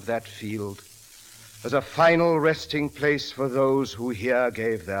portion of that field as a final resting place for those who here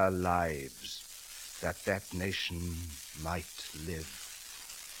gave their lives, that that nation might live.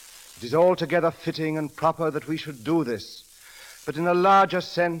 It is altogether fitting and proper that we should do this, but in a larger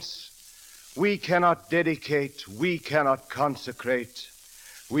sense, we cannot dedicate, we cannot consecrate,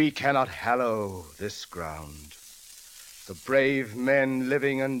 we cannot hallow this ground. The brave men,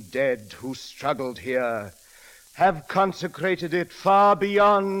 living and dead, who struggled here, have consecrated it far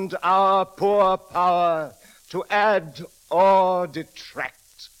beyond our poor power to add or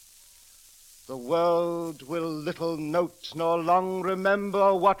detract. The world will little note nor long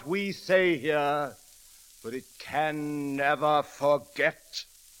remember what we say here, but it can never forget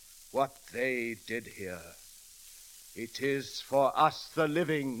what they did here. It is for us, the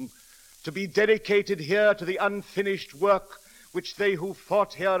living, to be dedicated here to the unfinished work which they who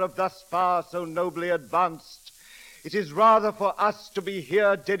fought here have thus far so nobly advanced. It is rather for us to be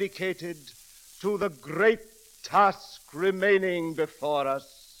here dedicated to the great task remaining before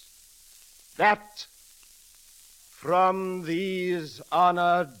us, that from these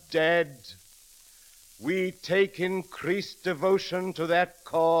honored dead we take increased devotion to that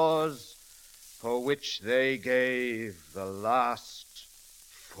cause for which they gave the last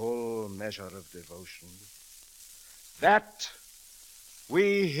full measure of devotion. That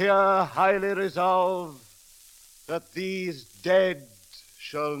we here highly resolve that these dead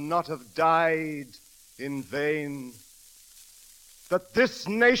shall not have died in vain, that this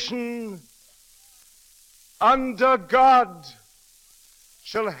nation under God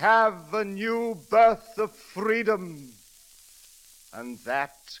shall have a new birth of freedom, and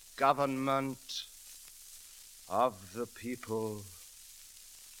that government of the people,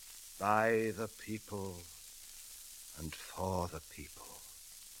 by the people, and for the people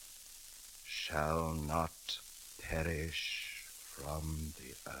shall not perish from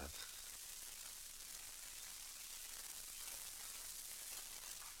the earth.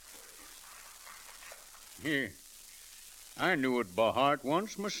 Here. I knew it by heart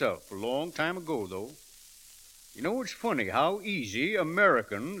once myself, a long time ago, though. You know, it's funny how easy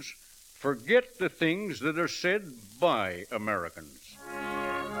Americans forget the things that are said by Americans.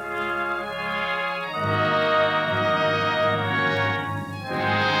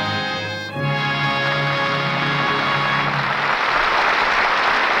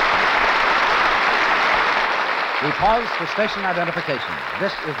 We pause for station identification.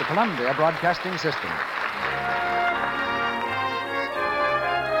 This is the Columbia Broadcasting System.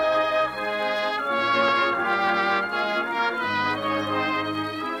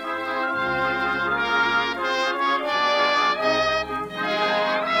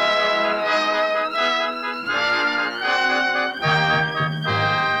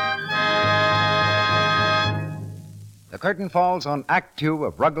 curtain falls on Act Two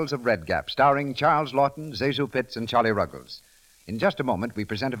of Ruggles of Red Gap, starring Charles Lawton, Zazu Pitts, and Charlie Ruggles. In just a moment, we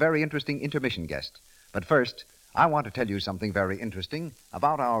present a very interesting intermission guest. But first, I want to tell you something very interesting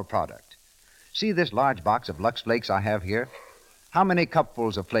about our product. See this large box of Lux Flakes I have here? How many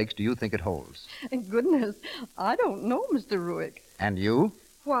cupfuls of flakes do you think it holds? Goodness, I don't know, Mr. Ruick. And you?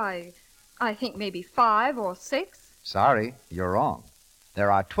 Why, I think maybe 5 or 6. Sorry, you're wrong. There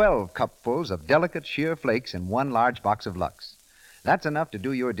are 12 cupfuls of delicate sheer flakes in one large box of Lux. That's enough to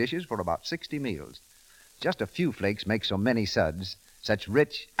do your dishes for about 60 meals. Just a few flakes make so many suds, such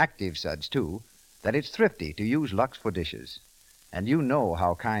rich, active suds, too, that it's thrifty to use Lux for dishes. And you know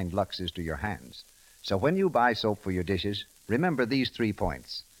how kind Lux is to your hands. So when you buy soap for your dishes, remember these 3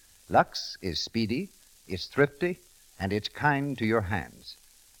 points. Lux is speedy, it's thrifty, and it's kind to your hands.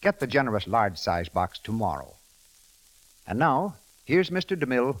 Get the generous large-size box tomorrow. And now, here's Mr.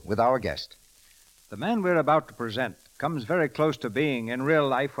 DeMille with our guest. The man we're about to present comes very close to being in real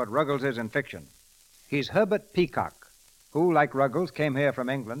life what Ruggles is in fiction. He's Herbert Peacock, who, like Ruggles, came here from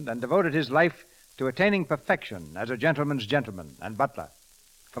England and devoted his life to attaining perfection as a gentleman's gentleman and butler.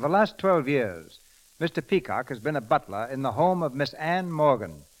 For the last 12 years, Mr. Peacock has been a butler in the home of Miss Anne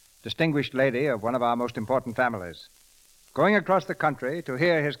Morgan, distinguished lady of one of our most important families. Going across the country to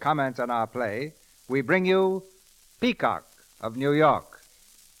hear his comments on our play, we bring you Peacock of New York.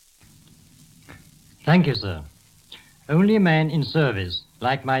 Thank you, sir. Only a man in service,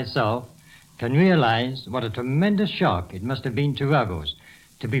 like myself, can realize what a tremendous shock it must have been to Ruggles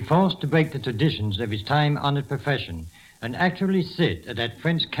to be forced to break the traditions of his time-honored profession and actually sit at that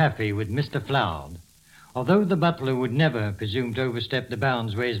French cafe with Mr. Floud. Although the butler would never presume to overstep the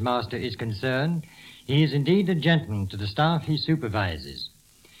bounds where his master is concerned, he is indeed a gentleman to the staff he supervises.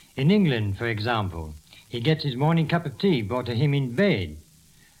 In England, for example, he gets his morning cup of tea brought to him in bed.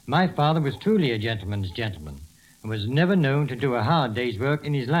 My father was truly a gentleman's gentleman and was never known to do a hard day's work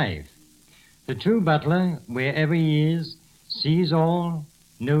in his life. The true butler, wherever he is, sees all,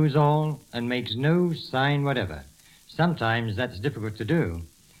 knows all, and makes no sign whatever. Sometimes that's difficult to do,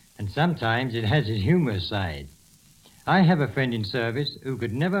 and sometimes it has its humorous side. I have a friend in service who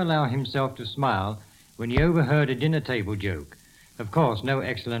could never allow himself to smile when he overheard a dinner table joke. Of course, no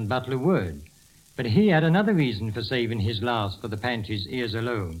excellent butler would. But he had another reason for saving his laughs for the pantry's ears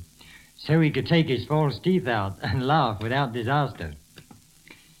alone, so he could take his false teeth out and laugh without disaster.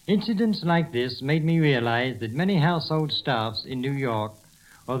 Incidents like this made me realize that many household staffs in New York,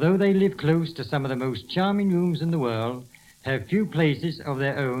 although they live close to some of the most charming rooms in the world, have few places of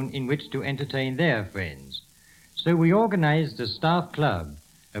their own in which to entertain their friends. So we organized a staff club,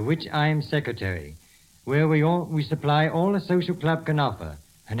 of which I am secretary, where we supply all a social club can offer,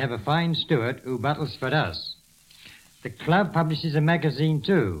 and have a fine steward who buttles for us. The club publishes a magazine,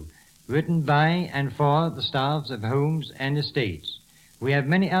 too, written by and for the staffs of homes and estates. We have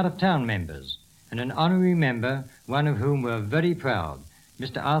many out-of-town members, and an honorary member, one of whom we're very proud,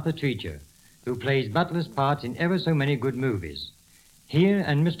 Mr. Arthur Treacher, who plays butler's parts in ever so many good movies. He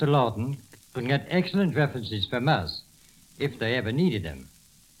and Mr. Lawton could get excellent references from us, if they ever needed them.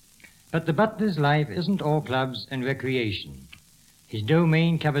 But the butler's life isn't all clubs and recreation. His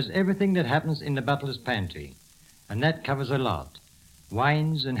domain covers everything that happens in the butler's pantry, and that covers a lot.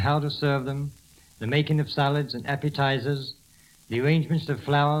 Wines and how to serve them, the making of salads and appetizers, the arrangements of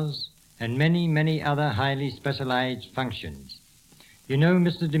flowers, and many, many other highly specialized functions. You know,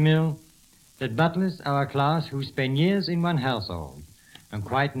 Mr. DeMille, that butlers are a class who spend years in one household, and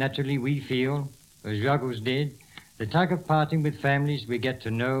quite naturally we feel, as Ruggles did, the tug of parting with families we get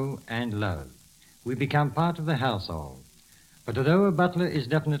to know and love. We become part of the household. But although a butler is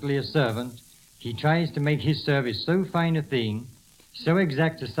definitely a servant, he tries to make his service so fine a thing, so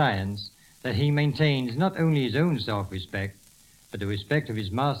exact a science, that he maintains not only his own self-respect, but the respect of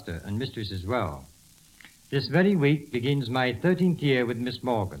his master and mistress as well. This very week begins my 13th year with Miss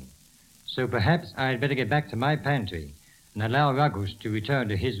Morgan, so perhaps I'd better get back to my pantry and allow Ruggles to return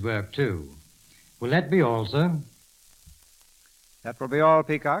to his work, too. Will that be all, sir? That will be all,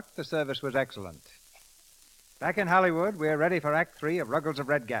 Peacock. The service was excellent. Back in Hollywood, we're ready for Act 3 of Ruggles of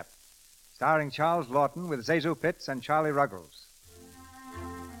Red Gap, starring Charles Lawton with Zazu Pitts and Charlie Ruggles.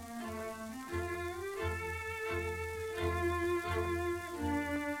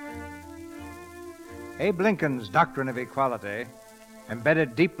 Abe Lincoln's doctrine of equality,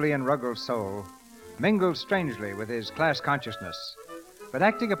 embedded deeply in Ruggles' soul, mingled strangely with his class consciousness. But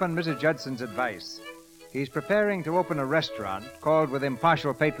acting upon Mrs. Judson's advice, he's preparing to open a restaurant called, with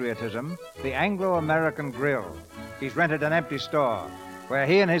impartial patriotism, the Anglo-American Grill. He's rented an empty store where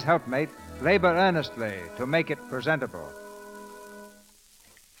he and his helpmate labor earnestly to make it presentable.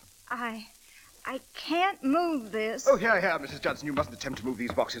 I can't move this. Oh, here, Mrs. Judson. You mustn't attempt to move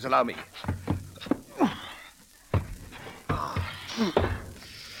these boxes. Allow me.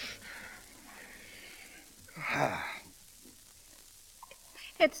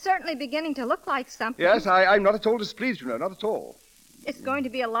 It's certainly beginning to look like something. Yes, I'm not at all displeased, you know, not at all. It's going to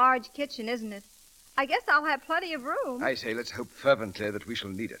be a large kitchen, isn't it? I guess I'll have plenty of room. I say, let's hope fervently that we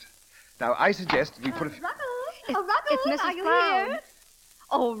shall need it. Now, I suggest we put a... Ruggles, It's Mrs. are you Cloud. here?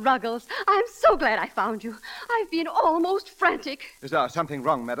 Oh, Ruggles, I'm so glad I found you. I've been almost frantic. Is there something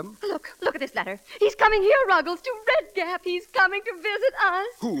wrong, madam? Look at this letter. He's coming here, Ruggles, to Red Gap. He's coming to visit us.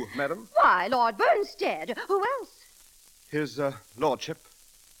 Who, madam? Why, Lord Bernstead. Who else? His lordship.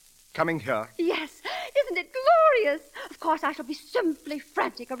 Coming here. Yes, isn't it glorious? Of course, I shall be simply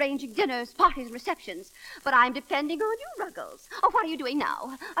frantic arranging dinners, parties, and receptions. But I'm depending on you, Ruggles. Oh, what are you doing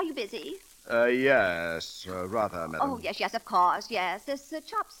now? Are you busy? Yes, rather, madam. Oh, yes, of course, yes. This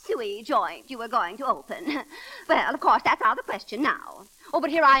chop suey joint you were going to open. Well, of course, that's out of the question now. Oh, but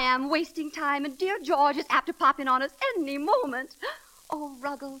here I am wasting time, and dear George is apt to pop in on us any moment. Oh,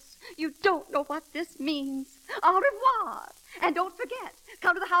 Ruggles, you don't know what this means. Au revoir. And don't forget,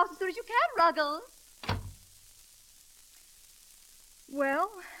 come to the house as soon as you can, Ruggles.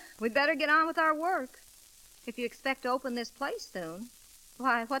 Well, we'd better get on with our work. If you expect to open this place soon.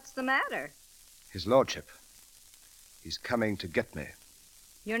 Why, what's the matter? His lordship. He's coming to get me.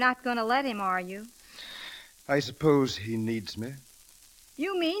 You're not going to let him, are you? I suppose he needs me.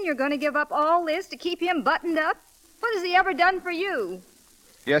 You mean you're going to give up all this to keep him buttoned up? What has he ever done for you?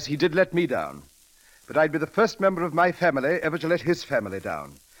 Yes, he did let me down. But I'd be the first member of my family ever to let his family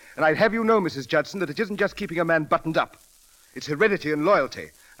down. And I'd have you know, Mrs. Judson, that it isn't just keeping a man buttoned up. It's heredity and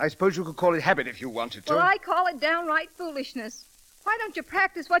loyalty. I suppose you could call it habit if you wanted to. Well, I call it downright foolishness. Why don't you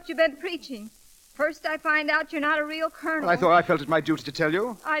practice what you've been preaching? First I find out you're not a real colonel. Well, I thought I felt it my duty to tell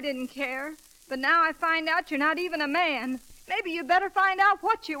you. I didn't care. But now I find out you're not even a man. Maybe you better find out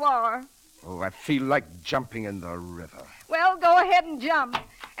what you are. Oh, I feel like jumping in the river. Well, go ahead and jump.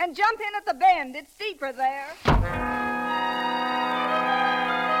 And jump in at the bend. It's deeper there.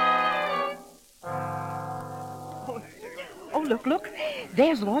 Oh, look.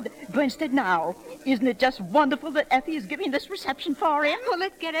 There's Lord Bernstead now. Isn't it just wonderful that Effie is giving this reception for him? Well,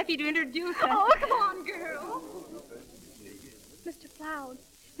 let's get Effie to introduce us. Oh, come on, girl. Mr. Floud.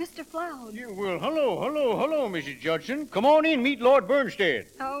 Mr. Floud. Yeah, well, hello, Mrs. Judson. Come on in, meet Lord Bernstead.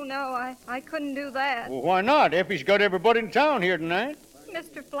 Oh, no, I couldn't do that. Well, why not? Effie's got everybody in town here tonight.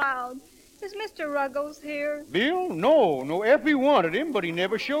 Mr. Floud, is Mr. Ruggles here? Bill? No, Effie wanted him, but he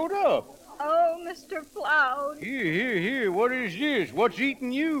never showed up. Oh, Mr. Floud. Here, what is this? What's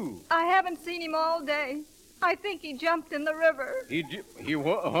eating you? I haven't seen him all day. I think he jumped in the river. He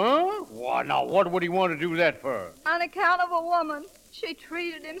what? Huh? Why, now, what would he want to do that for? On account of a woman. She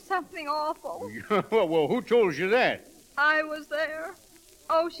treated him something awful. Well, who told you that? I was there.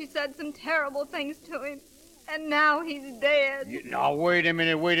 Oh, she said some terrible things to him. And now he's dead. Now, wait a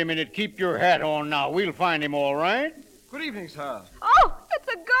minute. Keep your hat on now. We'll find him, all right? Good evening, sir. Oh, it's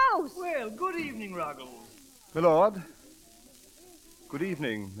a ghost. Well, good evening, Ruggles. Milord. Good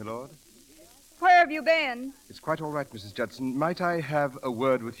evening, Milord. Where have you been? It's quite all right, Mrs. Judson. Might I have a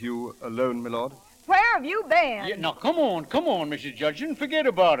word with you alone, Milord? Where have you been? Yeah, now, come on, Mrs. Judson. Forget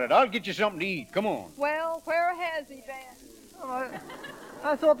about it. I'll get you something to eat. Come on. Well, where has he been? Oh,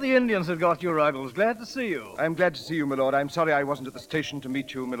 I thought the Indians had got you, Ruggles. Glad to see you. I'm glad to see you, Milord. I'm sorry I wasn't at the station to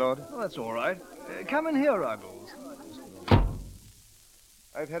meet you, Milord. Oh, that's all right. Come in here, Ruggles.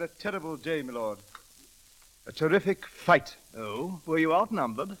 I've had a terrible day, Milord. A terrific fight. Oh, were you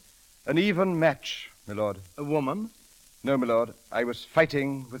outnumbered? An even match, Milord. A woman? No, Milord. I was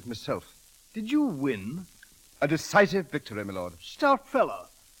fighting with myself. Did you win? A decisive victory, Milord. Stout fella.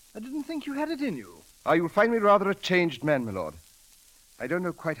 I didn't think you had it in you. You'll find me rather a changed man, Milord. I don't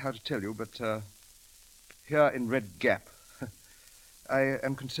know quite how to tell you, but here in Red Gap, I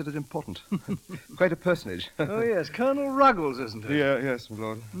am considered important. Quite a personage. Oh, yes, Colonel Ruggles, isn't it? Yeah, yes, my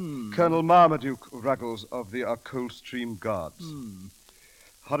lord. Colonel Marmaduke Ruggles of the Coldstream Guards.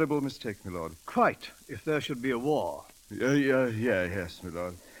 Horrible mistake, my lord. Quite, if there should be a war. Yes, my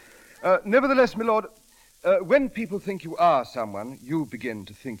lord. Nevertheless, my lord, when people think you are someone, you begin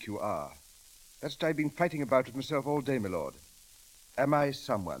to think you are. That's what I've been fighting about with myself all day, my lord. Am I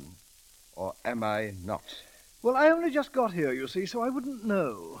someone, or am I not? Well, I only just got here, you see, so I wouldn't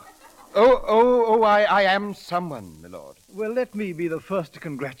know. I am someone, my lord. Well, let me be the first to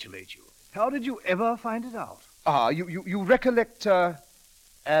congratulate you. How did you ever find it out? You recollect,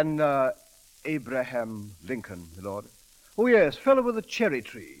 an Abraham Lincoln, my lord? Oh, yes, fellow with a cherry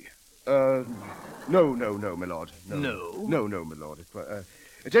tree. No, my lord. No, my lord.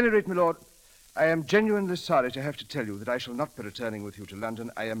 At any rate, my lord, I am genuinely sorry to have to tell you that I shall not be returning with you to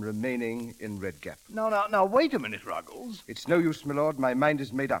London. I am remaining in Red Gap. Now, wait a minute, Ruggles. It's no use, my lord. My mind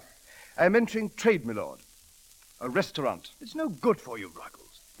is made up. I am entering trade, my lord. A restaurant. It's no good for you,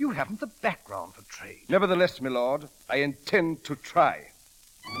 Ruggles. You haven't the background for trade. Nevertheless, my lord, I intend to try.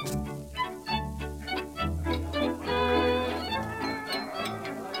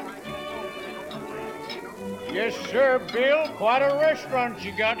 Yes, sir, Bill. Quite a restaurant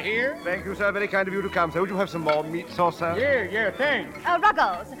you got here. Thank you, sir. Very kind of you to come, sir. Would you have some more meat sauce, sir? Yeah, thanks.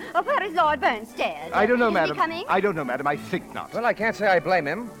 Ruggles, where is Lord Burnstead? I don't know, Is madam. he coming? I don't know, madam. I think not. Well, I can't say I blame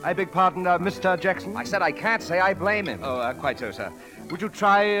him. I beg pardon, Mr. Jackson? I said I can't say I blame him. Oh, quite so, sir. Would you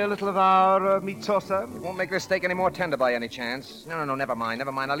try a little of our meat sauce, sir? It won't make this steak any more tender by any chance. No, never mind.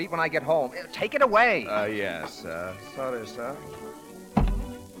 I'll eat when I get home. Take it away. Yes, sir. Sorry, sir.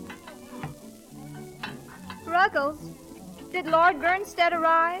 Ruggles, did Lord Burnstead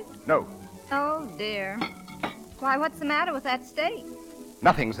arrive? No, Oh, dear. Why, what's the matter with that steak?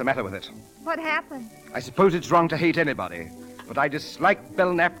 nothing's the matter with it. What happened? I suppose it's wrong to hate anybody, but I dislike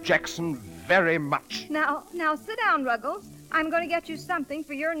Belknap Jackson very much. Now, sit down, Ruggles. I'm going to get you something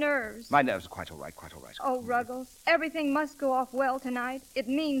for your nerves. My nerves are quite all right, quite all right. Oh, Ruggles, everything must go off well tonight. It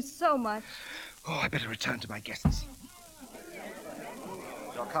means so much. Oh, I better return to my guests.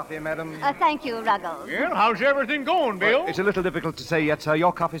 Your coffee, madam? Thank you, Ruggles. Well, how's everything going, Bill? It's a little difficult to say yet, sir.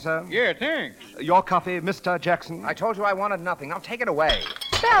 Your coffee, sir? Yeah, thanks. Your coffee, Mr. Jackson? I told you I wanted nothing. I'll take it away.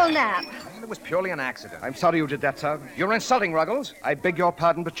 Belknap. It was purely an accident. I'm sorry you did that, sir. You're insulting, Ruggles. I beg your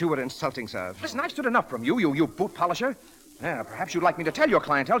pardon, but you were insulting, sir. Listen, I've stood enough from you, you boot polisher. Yeah, perhaps you'd like me to tell your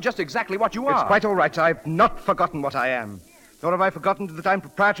clientele just exactly what you are. It's quite all right, sir. I've not forgotten what I am. Nor have I forgotten that I'm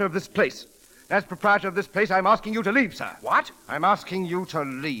proprietor of this place. As proprietor of this place, I'm asking you to leave, sir. What? I'm asking you to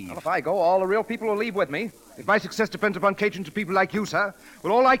leave. Well, if I go, all the real people will leave with me. If my success depends upon catering to people like you, sir,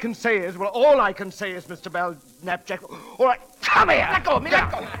 all I can say is, Mr. Belknap Jackson. All right, come here. Let go of me,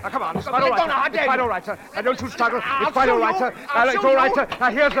 let go. Now, come on. It's Let quite go now, how dare It's quite you. all right, sir. Now, don't you struggle. I'll It's quite show all right, you. sir. I'll It's show all right, you. sir. Now,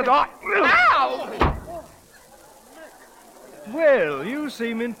 here's the door. Ow! Well, you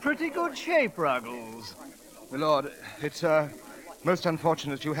seem in pretty good shape, Ruggles. My lord, it's most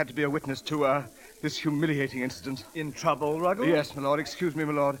unfortunate you had to be a witness to this humiliating incident. In trouble, Ruggles? Yes, my lord. Excuse me,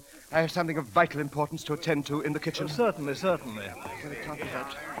 my lord. I have something of vital importance to attend to in the kitchen. Certainly. It can't be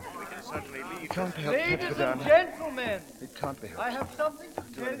helped. It can't be helped. Ladies and gentlemen, It can't be helped. I have something to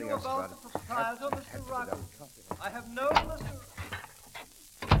tell anything you else about about the proprietor, Mr. Ruggles. I have known Mr.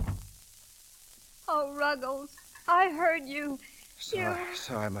 Oh, Ruggles, I heard you.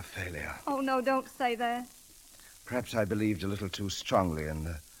 So I'm a failure. Oh, no, don't say that. Perhaps I believed a little too strongly in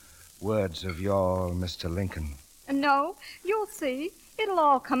the words of your Mr. Lincoln. No, you'll see. It'll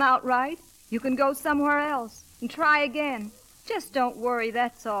all come out right. You can go somewhere else and try again. Just don't worry,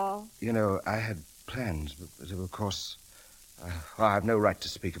 that's all. You know, I had plans, but of course, I have no right to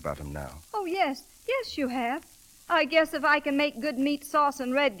speak about them now. Oh, yes, you have. I guess if I can make good meat sauce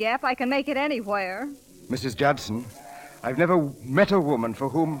in Red Gap, I can make it anywhere. Mrs. Judson, I've never met a woman for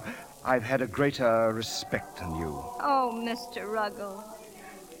whom I've had a greater respect than you. Oh, Mr. Ruggles.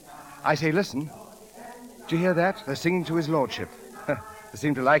 I say, listen. Do you hear that? They're singing to his lordship. They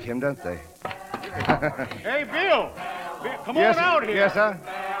seem to like him, don't they? Hey, Bill! Come Yes, on out here. Yes, sir?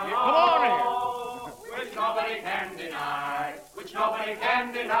 Come on here. Which nobody can deny. Which nobody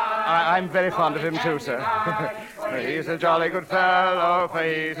can deny. I'm very fond of him, too, sir. He's a jolly good fellow, for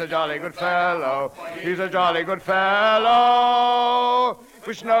he's a jolly good fellow. He's a jolly good fellow,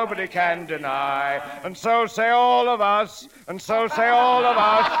 which nobody can deny. And so say all of us, and so say all of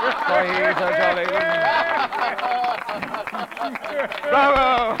us, for he's a jolly good...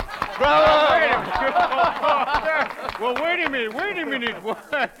 Bravo! Well, wait a minute.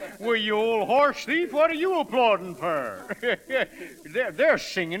 Well, you old horse thief, what are you applauding for? They're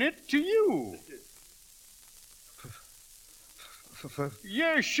singing it to you.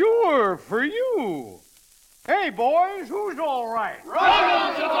 Yeah, sure, for you. Hey, boys, who's all right?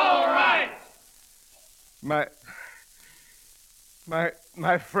 Ruggles is all right.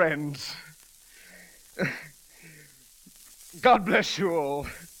 My friends. God bless you all.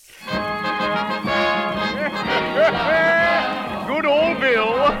 Good old Bill.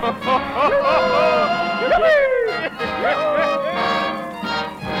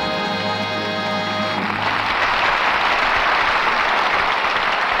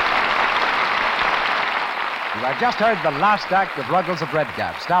 You have just heard the last act of Ruggles of Red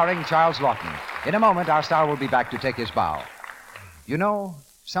Gap, starring Charles Lawton. In a moment, our star will be back to take his bow. You know,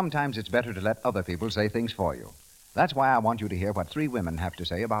 sometimes it's better to let other people say things for you. That's why I want you to hear what 3 women have to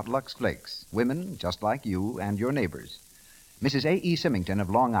say about Lux Flakes. Women just like you and your neighbors. Mrs. A.E. Symington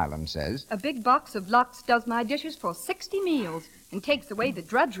of Long Island says, A big box of Lux does my dishes for 60 meals and takes away the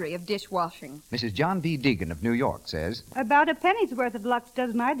drudgery of dishwashing. Mrs. John B. Deegan of New York says, About a penny's worth of Lux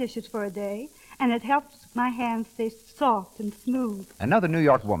does my dishes for a day, and it helps my hands stay soft and smooth. Another New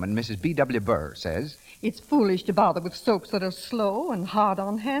York woman, Mrs. B.W. Burr, says, It's foolish to bother with soaps that are slow and hard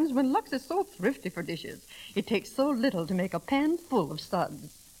on hands when Lux is so thrifty for dishes. It takes so little to make a pan full of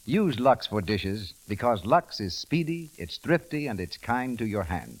suds. Use Lux for dishes because Lux is speedy, it's thrifty, and it's kind to your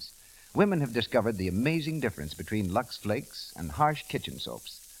hands. Women have discovered the amazing difference between Lux Flakes and harsh kitchen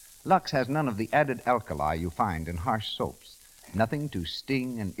soaps. Lux has none of the added alkali you find in harsh soaps, nothing to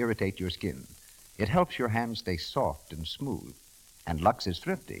sting and irritate your skin. It helps your hands stay soft and smooth. And Lux is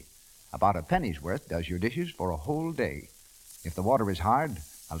thrifty. About a penny's worth does your dishes for a whole day. If the water is hard,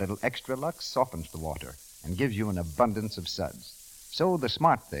 a little extra Lux softens the water and gives you an abundance of suds. So the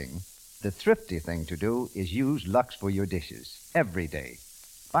smart thing, the thrifty thing to do is use Lux for your dishes every day.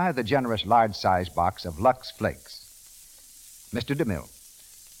 Buy the generous large-size box of Lux Flakes. Mr. DeMille.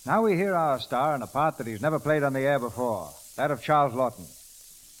 Now we hear our star in a part that he's never played on the air before, that of Charles Lawton.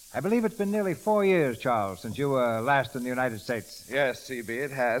 I believe it's been nearly 4 years, Charles, since you were last in the United States. Yes, C.B.,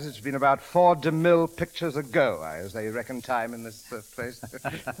 it has. It's been about 4 DeMille pictures ago, as they reckon time in this place.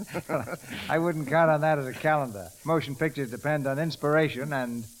 I wouldn't count on that as a calendar. Motion pictures depend on inspiration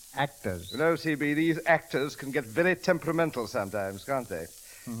and actors. You know, C.B., these actors can get very temperamental sometimes, can't they?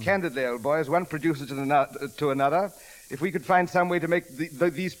 Candidly, old boy, as one producer to another, if we could find some way to make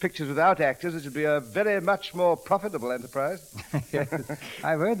these pictures without actors, it would be a very much more profitable enterprise. Yes.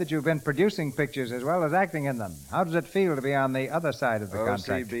 I've heard that you've been producing pictures as well as acting in them. How does it feel to be on the other side of the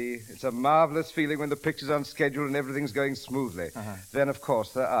contract? C.B., it's a marvelous feeling when the picture's on schedule and everything's going smoothly. Then, of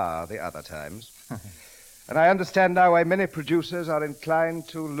course, there are the other times. And I understand now why many producers are inclined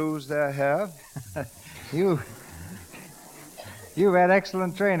to lose their hair. You've had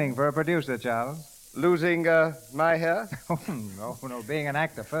excellent training for a producer, Charles. Losing my hair? No, being an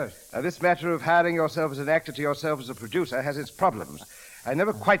actor first. This matter of hiring yourself as an actor to yourself as a producer has its problems. I'm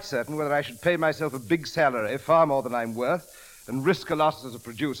never quite certain whether I should pay myself a big salary, far more than I'm worth, and risk a loss as a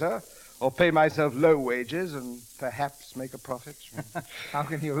producer, or pay myself low wages and perhaps make a profit. How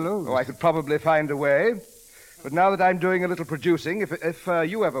can you lose? Oh, I could probably find a way. But now that I'm doing a little producing, if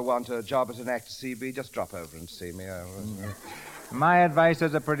you ever want a job as an actor, C.B., just drop over and see me. My advice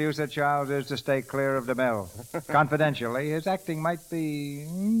as a producer, Charles, is to stay clear of DeMille. Confidentially, his acting might be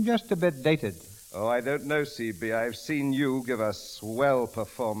just a bit dated. Oh, I don't know, C.B. I've seen you give a swell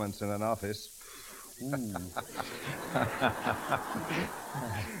performance in an office.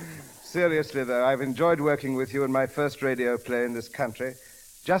 Seriously, though, I've enjoyed working with you in my first radio play in this country,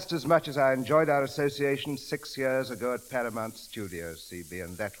 just as much as I enjoyed our association 6 years ago at Paramount Studios, C.B.,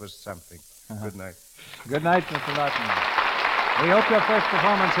 and that was something. Good night. Good night, Mr. Lawton. We hope your first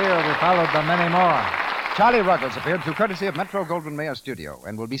performance here will be followed by many more. Charlie Ruggles appeared through courtesy of Metro-Goldwyn-Mayer Studio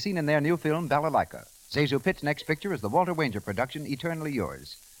and will be seen in their new film, Balalaika. Zazu Pitt's next picture is the Walter Wanger production, Eternally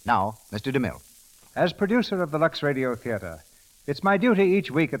Yours. Now, Mr. DeMille. As producer of the Lux Radio Theater, it's my duty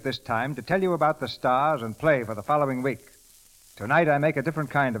each week at this time to tell you about the stars and play for the following week. Tonight I make a different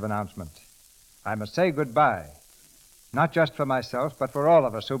kind of announcement. I must say goodbye, not just for myself, but for all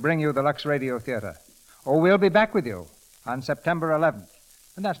of us who bring you the Lux Radio Theater. Oh, we'll be back with you on September 11th,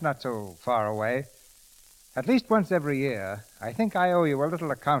 and that's not so far away. At least once every year, I think I owe you a little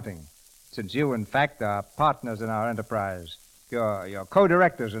accounting, since you, in fact, are partners in our enterprise. You're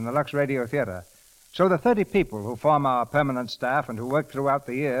co-directors in the Lux Radio Theater. So the 30 people who form our permanent staff and who work throughout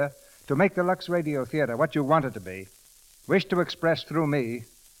the year to make the Lux Radio Theater what you want it to be wish to express through me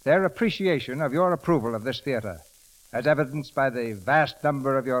their appreciation of your approval of this theater, as evidenced by the vast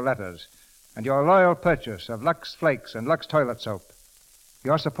number of your letters and your loyal purchase of Lux Flakes and Lux Toilet Soap.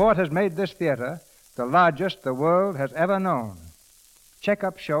 Your support has made this theater the largest the world has ever known.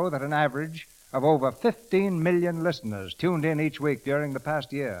 Checkups show that an average of over 15 million listeners tuned in each week during the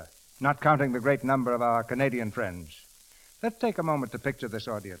past year, not counting the great number of our Canadian friends. Let's take a moment to picture this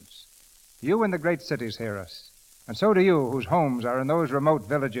audience. You in the great cities hear us, and so do you whose homes are in those remote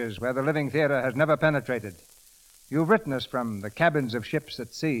villages where the living theater has never penetrated. You've written us from the cabins of ships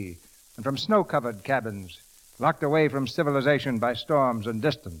at sea and from snow-covered cabins, locked away from civilization by storms and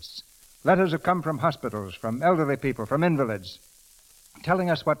distance. Letters have come from hospitals, from elderly people, from invalids, telling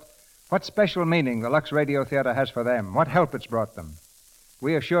us what special meaning the Lux Radio Theater has for them, what help it's brought them.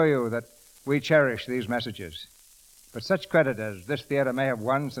 We assure you that we cherish these messages. But such credit as this theater may have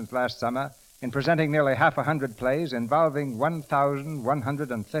won since last summer in presenting nearly 100 plays involving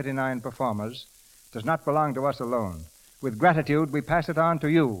 1,139 performers does not belong to us alone. With gratitude, we pass it on to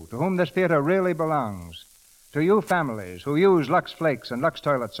you, to whom this theater really belongs. to you families who use Lux Flakes and Lux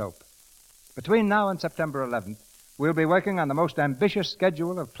Toilet Soap. Between now and September 11th, we'll be working on the most ambitious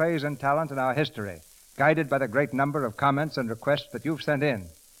schedule of plays and talent in our history, guided by the great number of comments and requests that you've sent in.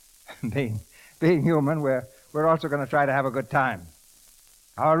 Being human, we're also going to try to have a good time.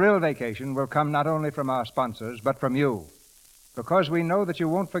 Our real vacation will come not only from our sponsors, but from you, because we know that you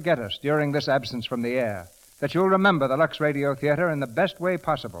won't forget us during this absence from the air, that you'll remember the Lux Radio Theater in the best way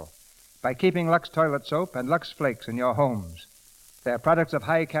possible by keeping Lux Toilet Soap and Lux Flakes in your homes. They're products of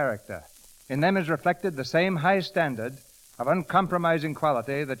high character. In them is reflected the same high standard of uncompromising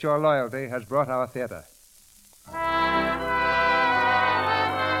quality that your loyalty has brought our theater.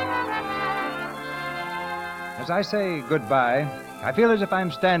 As I say goodbye, I feel as if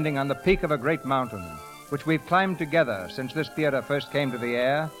I'm standing on the peak of a great mountain, which we've climbed together since this theater first came to the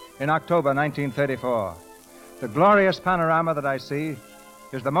air in October 1934. The glorious panorama that I see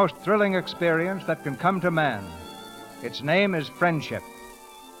is the most thrilling experience that can come to man. Its name is friendship.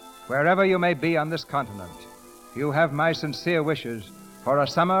 Wherever you may be on this continent, you have my sincere wishes for a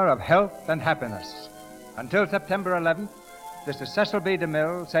summer of health and happiness. Until September 11th, this is Cecil B.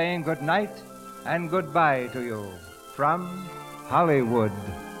 DeMille saying good night and goodbye to you from Hollywood.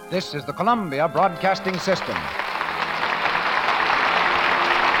 This is the Columbia Broadcasting System.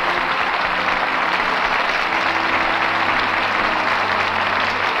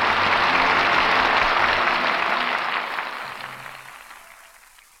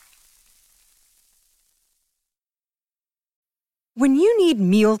 When you need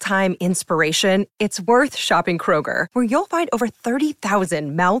mealtime inspiration, it's worth shopping Kroger, where you'll find over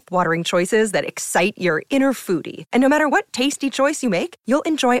 30,000 mouth-watering choices that excite your inner foodie. And no matter what tasty choice you make, you'll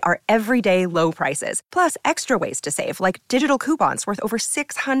enjoy our everyday low prices, plus extra ways to save, like digital coupons worth over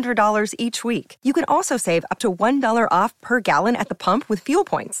 $600 each week. You can also save up to $1 off per gallon at the pump with fuel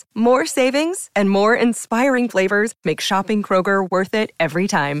points. More savings and more inspiring flavors make shopping Kroger worth it every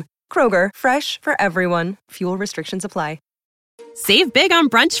time. Kroger, fresh for everyone. Fuel restrictions apply. Save big on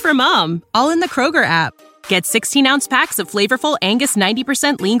brunch for mom, all in the Kroger app. Get 16-ounce packs of flavorful Angus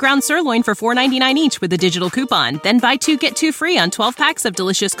 90% lean ground sirloin for $4.99 each with a digital coupon. Then buy 2, get 2 free on 12 packs of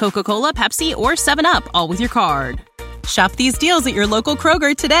delicious Coca-Cola, Pepsi, or 7-Up, all with your card. Shop these deals at your local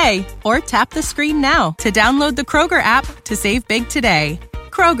Kroger today, or tap the screen now to download the Kroger app to save big today.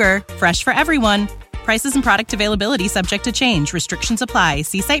 Kroger, fresh for everyone. Prices and product availability subject to change. Restrictions apply.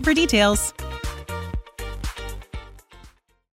 See site for details.